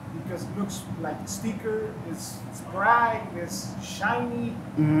because it looks like a sticker, it's bright, it's shiny.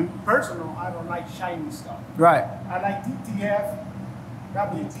 Mm-hmm. Personal, I don't like shiny stuff. Right. I like DTF,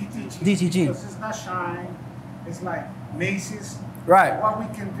 that means DTG. DTG. Because it's not shine, it's like Macy's. Right. What we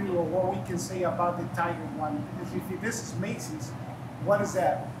can do or what we can say about the Tiger one, if this is Macy's, what is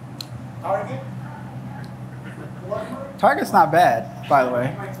that? Target? Target's not bad, by the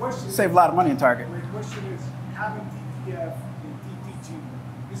way. My question Save a lot of money in Target. My question is, having DTF and DTG,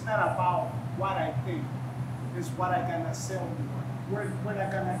 it's not about what I think, it's what I gonna sell. When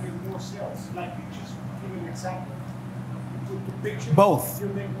I gonna get more sales. Like you just give an example. You put the pictures, Both. You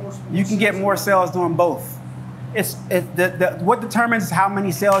make more You can get more sales doing both. What determines how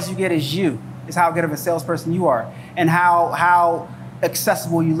many sales you get is you. Is how good of a salesperson you are, and how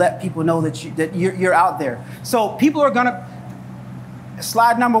accessible you let people know that you're out there. So people are gonna,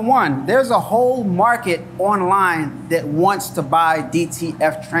 slide number one, there's a whole market online that wants to buy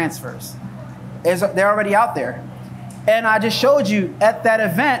DTF transfers. They're already out there. And I just showed you at that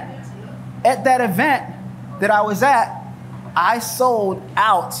event that I was at, I sold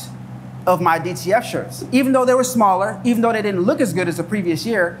out of my DTF shirts. Even though they were smaller, even though they didn't look as good as the previous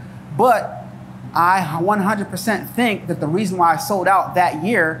year, but I 100% think that the reason why I sold out that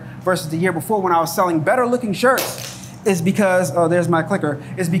year versus the year before when I was selling better looking shirts is because, oh, there's my clicker,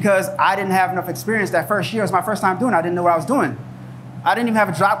 is because I didn't have enough experience that first year. It was my first time doing it. I didn't know what I was doing. I didn't even have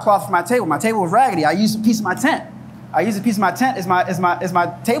a drop cloth for my table. My table was raggedy. I used a piece of my tent. I used a piece of my tent as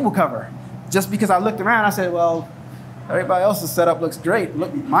my table cover. Just because I looked around, I said, well, everybody else's setup looks great.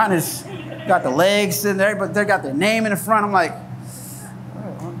 Look, mine is got the legs sitting there, but they got their name in the front. I'm like,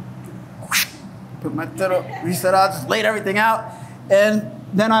 put my tent up, reset out, just laid everything out. And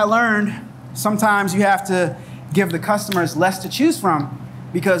then I learned sometimes you have to give the customers less to choose from,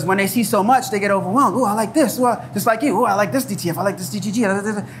 because when they see so much, they get overwhelmed. Oh, I like this. Well, just like you. Oh, I like this DTF. I like this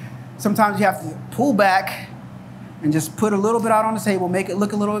DTG. Sometimes you have to pull back and just put a little bit out on the table, make it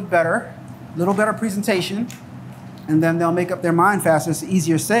look a little bit better, a little better presentation, and then they'll make up their mind faster. It's an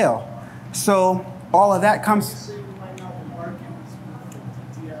easier sale. So all of that comes.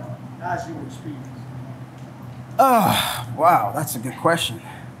 Oh, wow, that's a good question.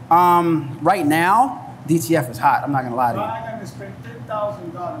 Right now, DTF is hot. I'm not gonna lie to you. I'm gonna spend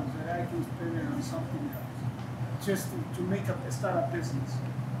 $10,000 that I can spend it on something else, just to make start a business.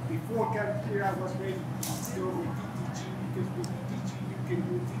 Before I got here, I was ready to do with DTG, because with DTG you can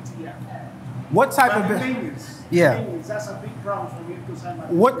do DTF. What type but of business? Yeah. Maintenance, that's a big problem for me because I'm a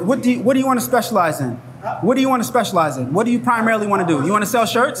What do you want to specialize in? Huh? What do you want to specialize in? What do you primarily want to do? You want to sell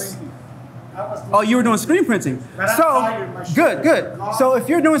shirts? Oh, you were doing screen printing. So good. So if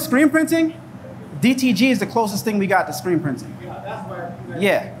you're doing screen printing, DTG is the closest thing we got to screen printing.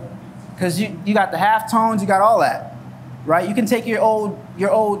 Yeah, because you got the halftones, you got all that, right? You can take your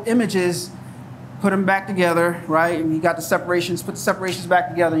old images, put them back together, right? And you got the separations, put the separations back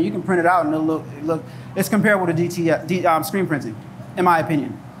together, and you can print it out, and it'll look. It's comparable to screen printing, in my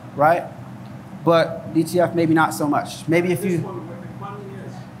opinion, right? But DTF maybe not so much. Maybe if you.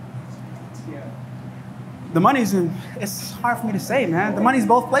 The money's in. It's hard for me to say, man. The money's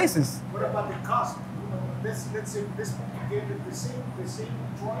both places. What about the cost? Let's say this you gave it the same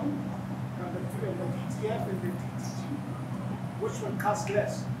drawing, the DTF and the DTG. Which one costs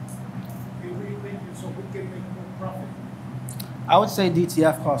less? And we make it so we can make more profit. I would say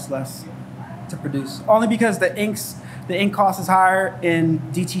DTF costs less to produce, only because the ink cost is higher in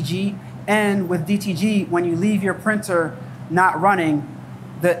DTG, And with DTG, when you leave your printer not running,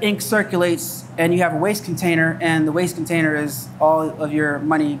 the ink circulates and you have a waste container, and the waste container is all of your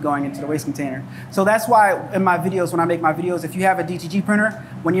money going into the waste container. So that's why in my videos, when I make my videos, if you have a DTG printer,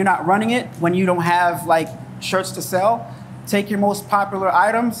 when you're not running it, when you don't have like shirts to sell, take your most popular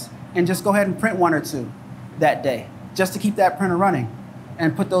items and just go ahead and print 1 or 2 that day, just to keep that printer running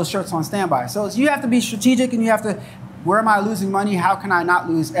and put those shirts on standby. So you have to be strategic, and you have to, where am I losing money? How can I not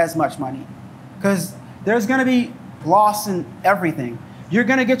lose as much money? Because there's gonna be loss in everything. You're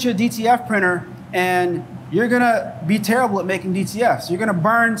gonna get your DTF printer and you're gonna be terrible at making DTFs. You're gonna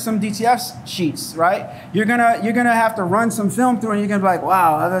burn some DTF sheets, right? You're gonna have to run some film through, and you're gonna be like,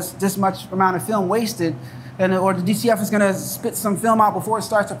 wow, that's this much amount of film wasted. And, or the DTF is gonna spit some film out before it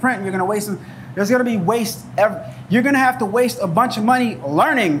starts to print, and you're gonna waste some. There's gonna be waste. You're gonna have to waste a bunch of money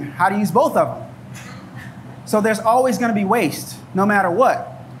learning how to use both of them. So there's always gonna be waste, no matter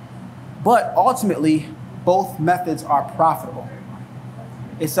what. But ultimately, both methods are profitable.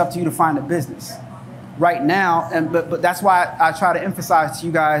 It's up to you to find a business. Right now, but that's why I try to emphasize to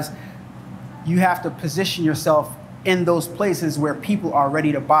you guys, you have to position yourself in those places where people are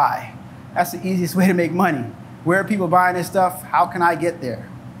ready to buy. That's the easiest way to make money. Where are people buying this stuff? How can I get there?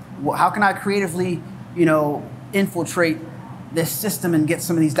 How can I creatively, infiltrate this system and get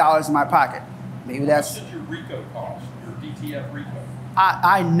some of these dollars in my pocket? Maybe that's... How much did your Rico cost, your DTF Rico?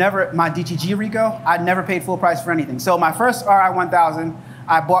 My DTG Rico, I never paid full price for anything. So my first RI-1000,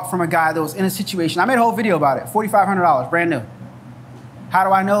 I bought from a guy that was in a situation. I made a whole video about it, $4,500, brand new. How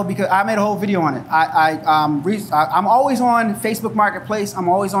do I know? Because I made a whole video on it. I'm always on Facebook Marketplace. I'm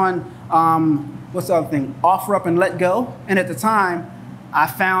always on, what's the other thing? OfferUp and Let Go. And at the time, I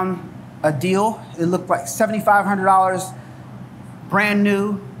found a deal. It looked like $7,500, brand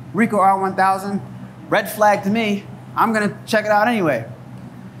new, Rico R1000. Red flag to me. I'm gonna check it out anyway.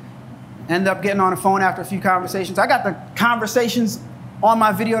 Ended up getting on the phone after a few conversations. I got the conversations on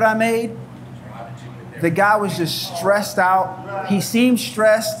my video that I made. The guy was just stressed out. He seemed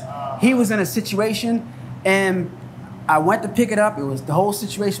stressed. He was in a situation, and I went to pick it up. The whole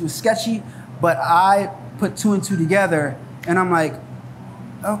situation was sketchy, but I put 2 and 2 together, and I'm like,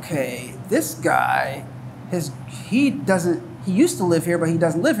 okay, this guy, he used to live here, but he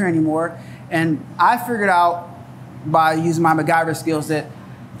doesn't live here anymore. And I figured out by using my MacGyver skills that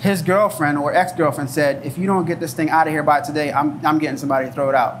his girlfriend or ex-girlfriend said, if you don't get this thing out of here by today, I'm getting somebody to throw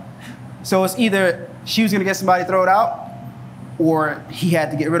it out. So it's either she was gonna get somebody to throw it out, or he had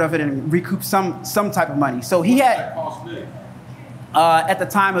to get rid of it and recoup some type of money. So he had, That cost me. at the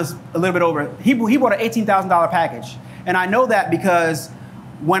time it was a little bit over, he bought an $18,000 package. And I know that because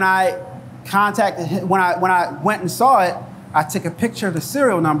when I contacted him, when I went and saw it, I took a picture of the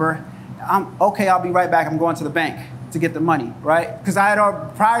serial number. Okay, I'll be right back, I'm going to the bank to get the money, right? Because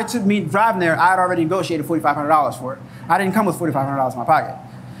prior to me driving there, I had already negotiated $4,500 for it. I didn't come with $4,500 in my pocket.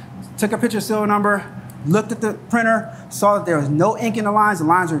 Took a picture of the serial number, looked at the printer, saw that there was no ink in the lines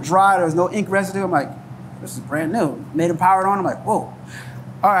were dry, there was no ink residue. I'm like, this is brand new. Made them power it on, I'm like, whoa.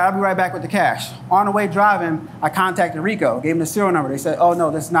 All right, I'll be right back with the cash. On the way driving, I contacted Rico, gave them the serial number. They said, oh no,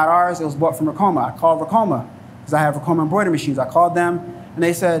 this is not ours, it was bought from Ricoma. I called Ricoma, because I have Ricoma embroidery machines. I called them, and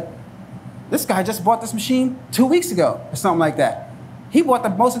they said, this guy just bought this machine 2 weeks ago, or something like that. He bought the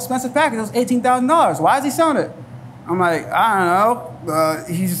most expensive package, it was $18,000. Why is he selling it? I'm like, I don't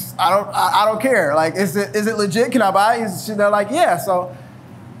know. I don't care. Like, is it legit? Can I buy it? They're like, yeah. So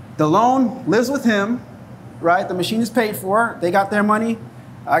the loan lives with him, right? The machine is paid for. They got their money.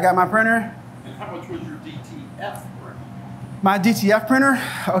 I got my printer. And how much was your DTF printer? My DTF printer?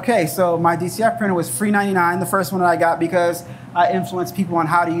 Okay, so my DTF printer was $399, the first one that I got, because I influence people on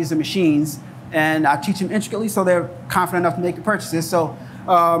how to use the machines, and I teach them intricately so they're confident enough to make the purchases. So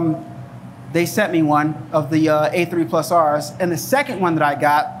they sent me one of the A3 Plus Rs, and the second one that I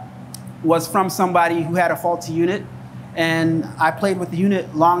got was from somebody who had a faulty unit, and I played with the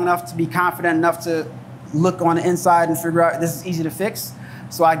unit long enough to be confident enough to look on the inside and figure out this is easy to fix.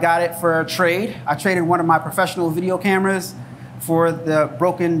 So I got it for a trade. I traded one of my professional video cameras for the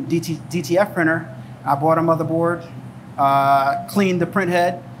broken DTF printer. I bought a motherboard, cleaned the print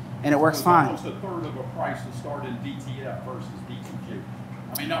head, and it works fine. Almost a third of a price to start in DTF versus DTG.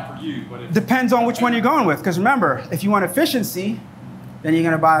 I mean, not for you, but depends on which one you're going with. Because remember, if you want efficiency, then you're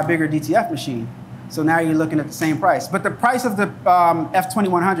going to buy a bigger DTF machine. So now you're looking at the same price. But the price of the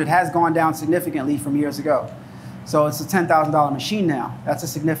F2100 has gone down significantly from years ago. So it's a $10,000 machine now. That's a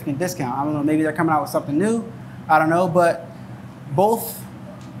significant discount. I don't know, maybe they're coming out with something new. I don't know, but both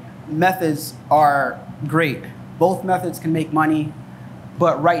methods are great. Both methods can make money.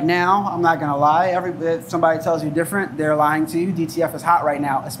 But right now, I'm not gonna lie, if somebody tells you different, they're lying to you. DTF is hot right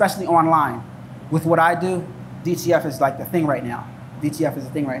now, especially online. With what I do, DTF is like the thing right now. DTF is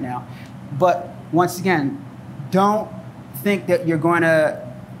the thing right now. But once again, don't think that you're going to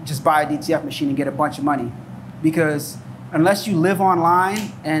just buy a DTF machine and get a bunch of money, because unless you live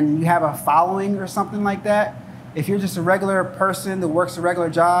online and you have a following or something like that, if you're just a regular person that works a regular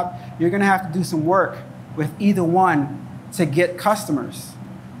job, you're going to have to do some work with either one to get customers.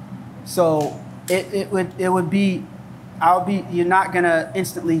 So you're not going to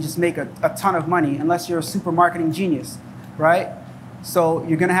instantly just make a ton of money unless you're a super marketing genius, right? So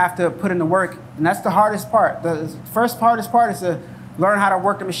you're going to have to put in the work, and that's the hardest part. The first hardest part is to learn how to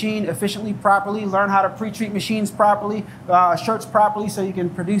work the machine efficiently, properly, learn how to pre-treat machines properly, shirts properly, so you can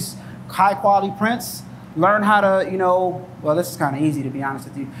produce high quality prints. Learn how to, well, this is kind of easy to be honest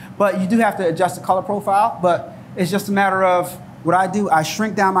with you, but you do have to adjust the color profile. But it's just a matter of what I do. I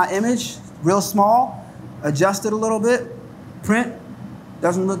shrink down my image real small, adjust it a little bit, print,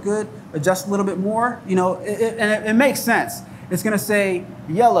 doesn't look good, adjust a little bit more, and it makes sense. It's gonna say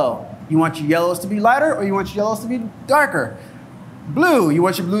yellow. You want your yellows to be lighter or you want your yellows to be darker? Blue, you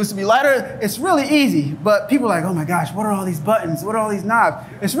want your blues to be lighter? It's really easy, but people are like, oh my gosh, what are all these buttons? What are all these knobs?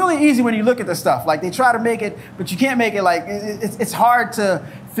 It's really easy when you look at the stuff. Like, they try to make it, but you can't make it. Like, it's hard to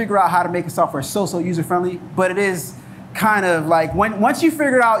figure out how to make a software so user-friendly, but it is kind of like, once you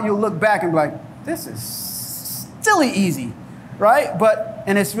figure it out, you'll look back and be like, this is silly easy, right?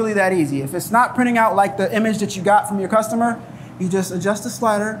 And it's really that easy. If it's not printing out like the image that you got from your customer, you just adjust the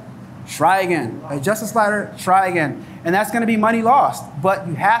slider, try again. Adjust the slider, try again. And that's gonna be money lost. But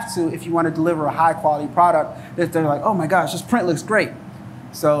you have to if you want to deliver a high quality product that they're like, oh my gosh, this print looks great.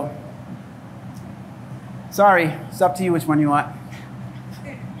 So, sorry, it's up to you which one you want.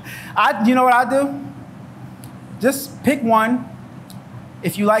 You know what I do? Just pick one.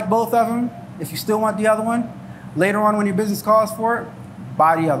 If you like both of them, if you still want the other one, later on when your business calls for it,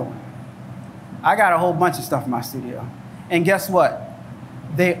 buy the other one. I got a whole bunch of stuff in my studio. And guess what?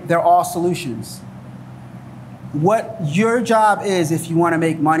 They're all solutions. What your job is, if you want to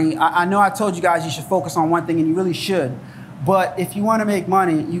make money, I know I told you guys you should focus on one thing, and you really should, but if you want to make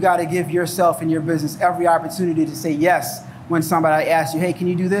money, you got to give yourself and your business every opportunity to say yes when somebody asks you, hey, can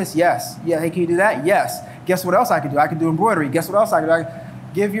you do this? Yes. Yeah, hey, can you do that? Yes. Guess what else I can do? I can do embroidery. Guess what else I can do?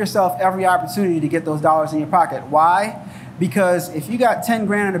 Give yourself every opportunity to get those dollars in your pocket. Why? Because if you got 10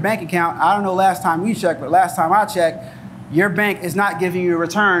 grand in a bank account, I don't know last time we checked, but last time I checked, your bank is not giving you a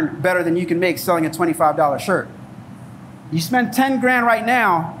return better than you can make selling a $25 shirt. You spend 10 grand right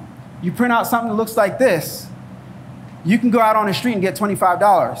now, you print out something that looks like this, you can go out on the street and get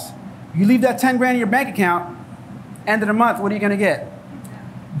 $25. You leave that 10 grand in your bank account, end of the month, what are you gonna get?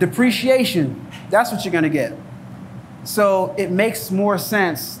 Depreciation, that's what you're gonna get. So it makes more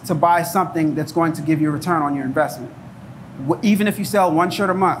sense to buy something that's going to give you a return on your investment. Even if you sell one shirt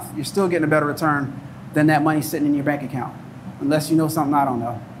a month, you're still getting a better return than that money sitting in your bank account, unless you know something I don't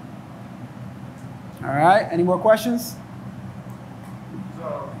know. All right, any more questions?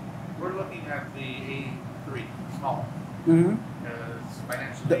 So we're looking at the A3, small. Mm-hmm.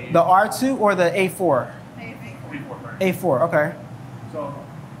 Financially. The R2 or the A4? A4, okay. So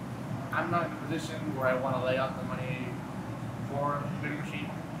I'm not in a position where I want to lay out the money for a big machine.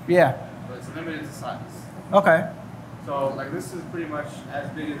 Yeah. But it's limited to size. Okay. So like this is pretty much as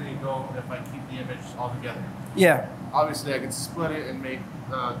big as it can go if I keep the image all together. Yeah. Obviously I could split it and make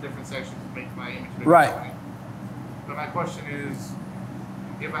different sections to make my image bigger. Right. But my question is,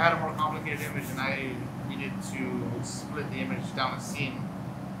 if I had a more complicated image and I needed to split the image down a seam,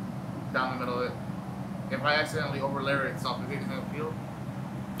 down the middle of it, if I accidentally overlayer it itself, is it going to appeal?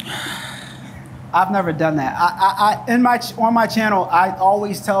 I've never done that. On my channel, I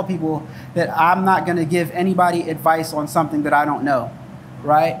always tell people that I'm not going to give anybody advice on something that I don't know,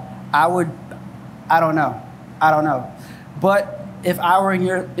 right? I don't know. But if I were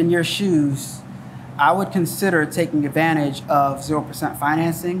in your shoes, I would consider taking advantage of 0%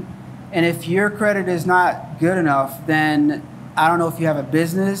 financing. And if your credit is not good enough, then I don't know if you have a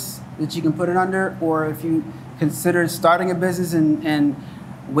business that you can put it under, or if you consider starting a business and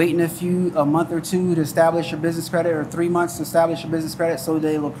waiting a month or two to establish your business credit, or 3 months to establish your business credit so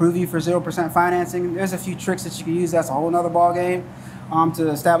they'll approve you for 0% financing. There's a few tricks that you can use. That's a whole nother ball game to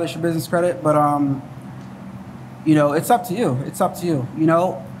establish your business credit. But it's up to you. It's up to you.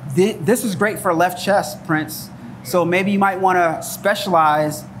 This is great for left chest prints. So maybe you might want to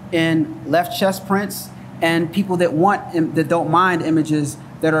specialize in left chest prints and people that don't mind images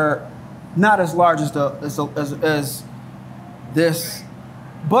that are not as large as this.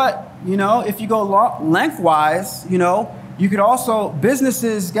 But if you go lengthwise, you You could also,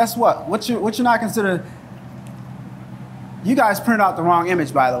 businesses, guess what? What you're not considered, you guys printed out the wrong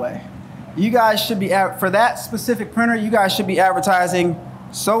image, by the way. You guys should be, for that specific printer, you guys should be advertising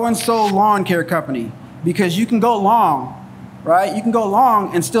so-and-so lawn care company, because you can go long, right? You can go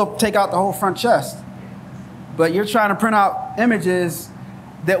long and still take out the whole front chest. But you're trying to print out images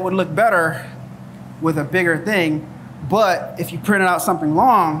that would look better with a bigger thing. But if you printed out something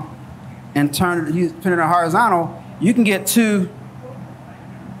long and print it horizontal, you can get two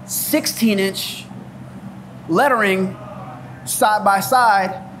 16-inch lettering side by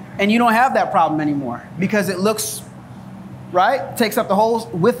side, and you don't have that problem anymore because it looks, right? Takes up the whole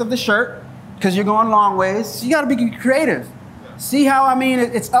width of the shirt because you're going long ways. So you got to be creative. See how, I mean,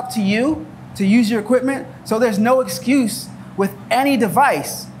 it's up to you to use your equipment. So there's no excuse with any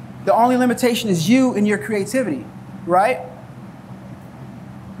device. The only limitation is you and your creativity, right?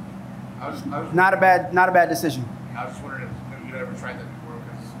 Not a bad decision. I was just wondering if you'd ever tried that before.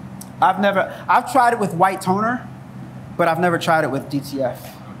 I've tried it with white toner, but I've never tried it with DTF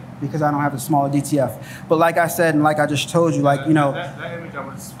because I don't have a smaller DTF. But like I said, and like I just told you, like, you know. That image I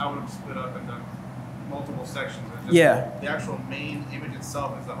would have split up into multiple sections. Just yeah. The actual main image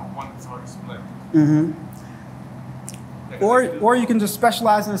itself is the one that's already split. Mm-hmm. Or you can just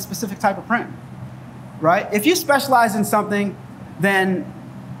specialize in a specific type of print, right? If you specialize in something, then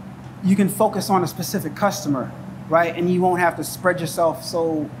you can focus on a specific customer, right? And you won't have to spread yourself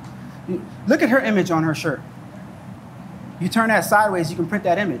so. Look at her image on her shirt. You turn that sideways, you can print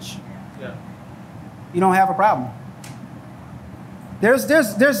that image. Yeah. You don't have a problem. There's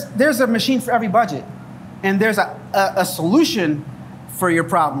a machine for every budget, and there's a solution for your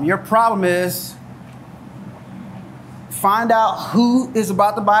problem. Your problem is find out who is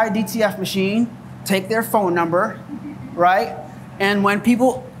about to buy a DTF machine, take their phone number, right? And when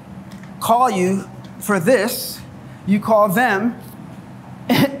people call you for this, you call them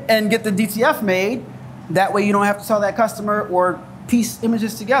and get the DTF made. That way you don't have to tell that customer or piece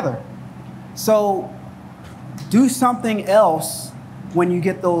images together. So do something else when you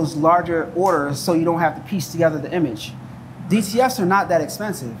get those larger orders so you don't have to piece together the image. DTFs are not that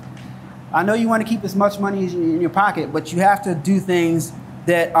expensive. I know you want to keep as much money as in your pocket, but you have to do things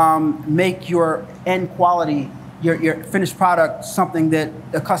that make your end quality, your finished product, something that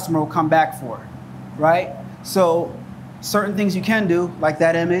a customer will come back for, right? So certain things you can do, like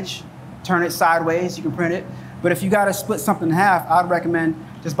that image, turn it sideways, you can print it. But if you got to split something in half, I'd recommend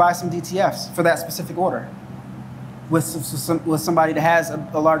just buy some DTFs for that specific order with somebody that has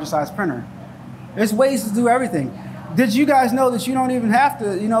a larger size printer. There's ways to do everything. Did you guys know that you don't even have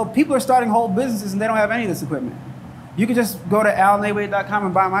to, you know, people are starting whole businesses and they don't have any of this equipment. You can just go to alanaway.com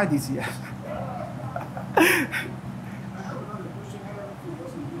and buy my DTF.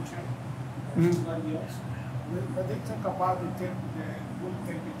 Somebody else. But they talk about the room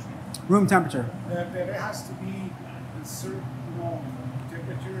temperature. Room temperature. There has to be a certain,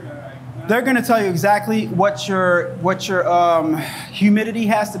 temperature. They're going to tell you exactly what your humidity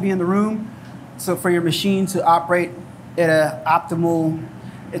has to be in the room. So for your machine to operate at an optimal,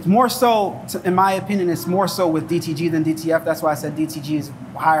 it's more so, in my opinion, it's more so with DTG than DTF. That's why I said DTG is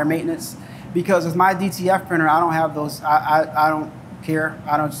higher maintenance. Because with my DTF printer, I don't have those. I don't care.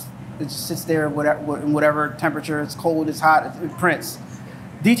 It just sits there in whatever temperature. It's cold, it's hot, it prints.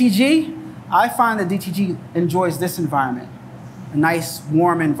 DTG, I find that DTG enjoys this environment, a nice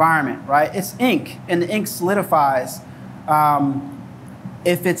warm environment, right? It's ink, and the ink solidifies.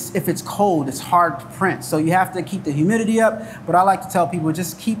 If it's cold, it's hard to print. So you have to keep the humidity up. But I like to tell people,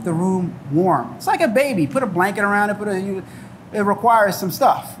 just keep the room warm. It's like a baby. Put a blanket around it. It requires some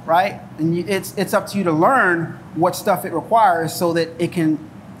stuff, right? And it's up to you to learn what stuff it requires so that it can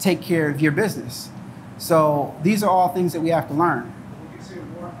take care of your business. So these are all things that we have to learn. When you say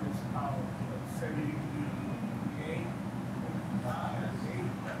warm, is how 78?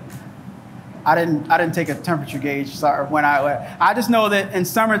 I didn't take a temperature gauge. Sorry, I just know that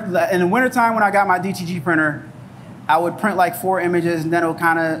in the wintertime when I got my DTG printer, I would print like 4 images and then it would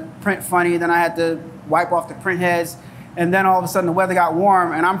kind of print funny. Then I had to wipe off the print heads, and then all of a sudden the weather got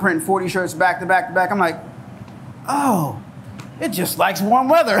warm and I'm printing 40 shirts back to back to back. I'm like, oh, it just likes warm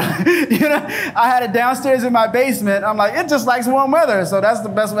weather. I had it downstairs in my basement. I'm like, it just likes warm weather. So that's the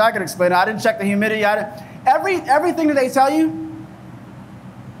best way I could explain it. I didn't check the humidity. Everything that they tell you,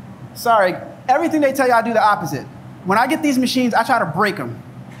 everything they tell you, I do the opposite. When I get these machines, I try to break them.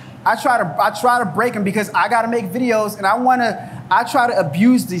 I try to break them because I got to make videos, and I try to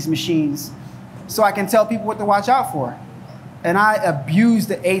abuse these machines so I can tell people what to watch out for. And I abuse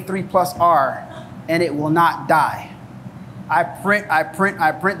the A3+R, and it will not die. I print.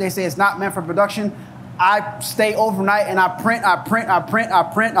 They say it's not meant for production. I stay overnight and I print, I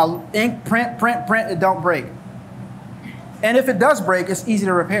ink, print, it don't break. And if it does break, it's easy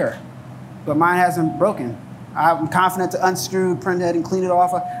to repair. But mine hasn't broken. I'm confident to unscrew the print head and clean it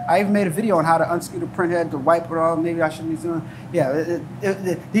off. I even made a video on how to unscrew the print head to wipe it off. Maybe I shouldn't be doing. Yeah,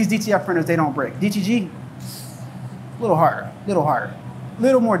 these DTF printers, they don't break. DTG, a little harder, a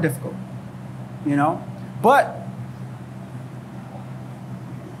little more difficult, you know? But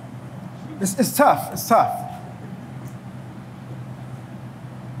it's tough, it's tough.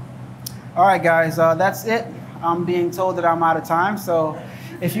 All right, guys, that's it. I'm being told that I'm out of time, so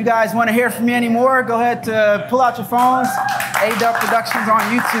if you guys want to hear from me anymore, go ahead to pull out your phones. A-Dubb Productions on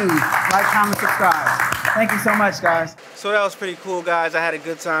YouTube. Like, comment, subscribe. Thank you so much, guys. So that was pretty cool, guys. I had a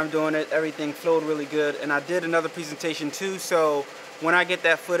good time doing it. Everything flowed really good. And I did another presentation too, so when I get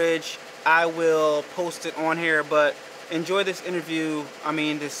that footage, I will post it on here. But enjoy this interview,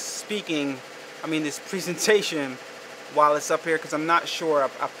 this presentation while it's up here, because I'm not sure.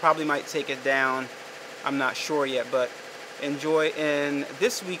 I probably might take it down. I'm not sure yet, but enjoy. And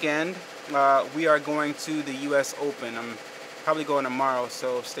this weekend, we are going to the US Open. I'm probably going tomorrow,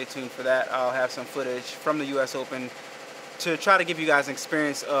 so stay tuned for that. I'll have some footage from the US Open to try to give you guys an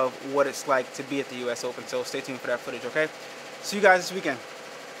experience of what it's like to be at the US Open, so stay tuned for that footage, okay? See you guys this weekend.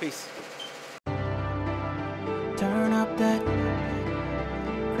 Peace. Turn up that,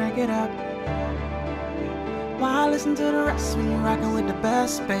 crank it up. Why listen to the rest when you're rocking with the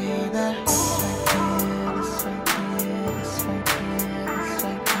best, baby?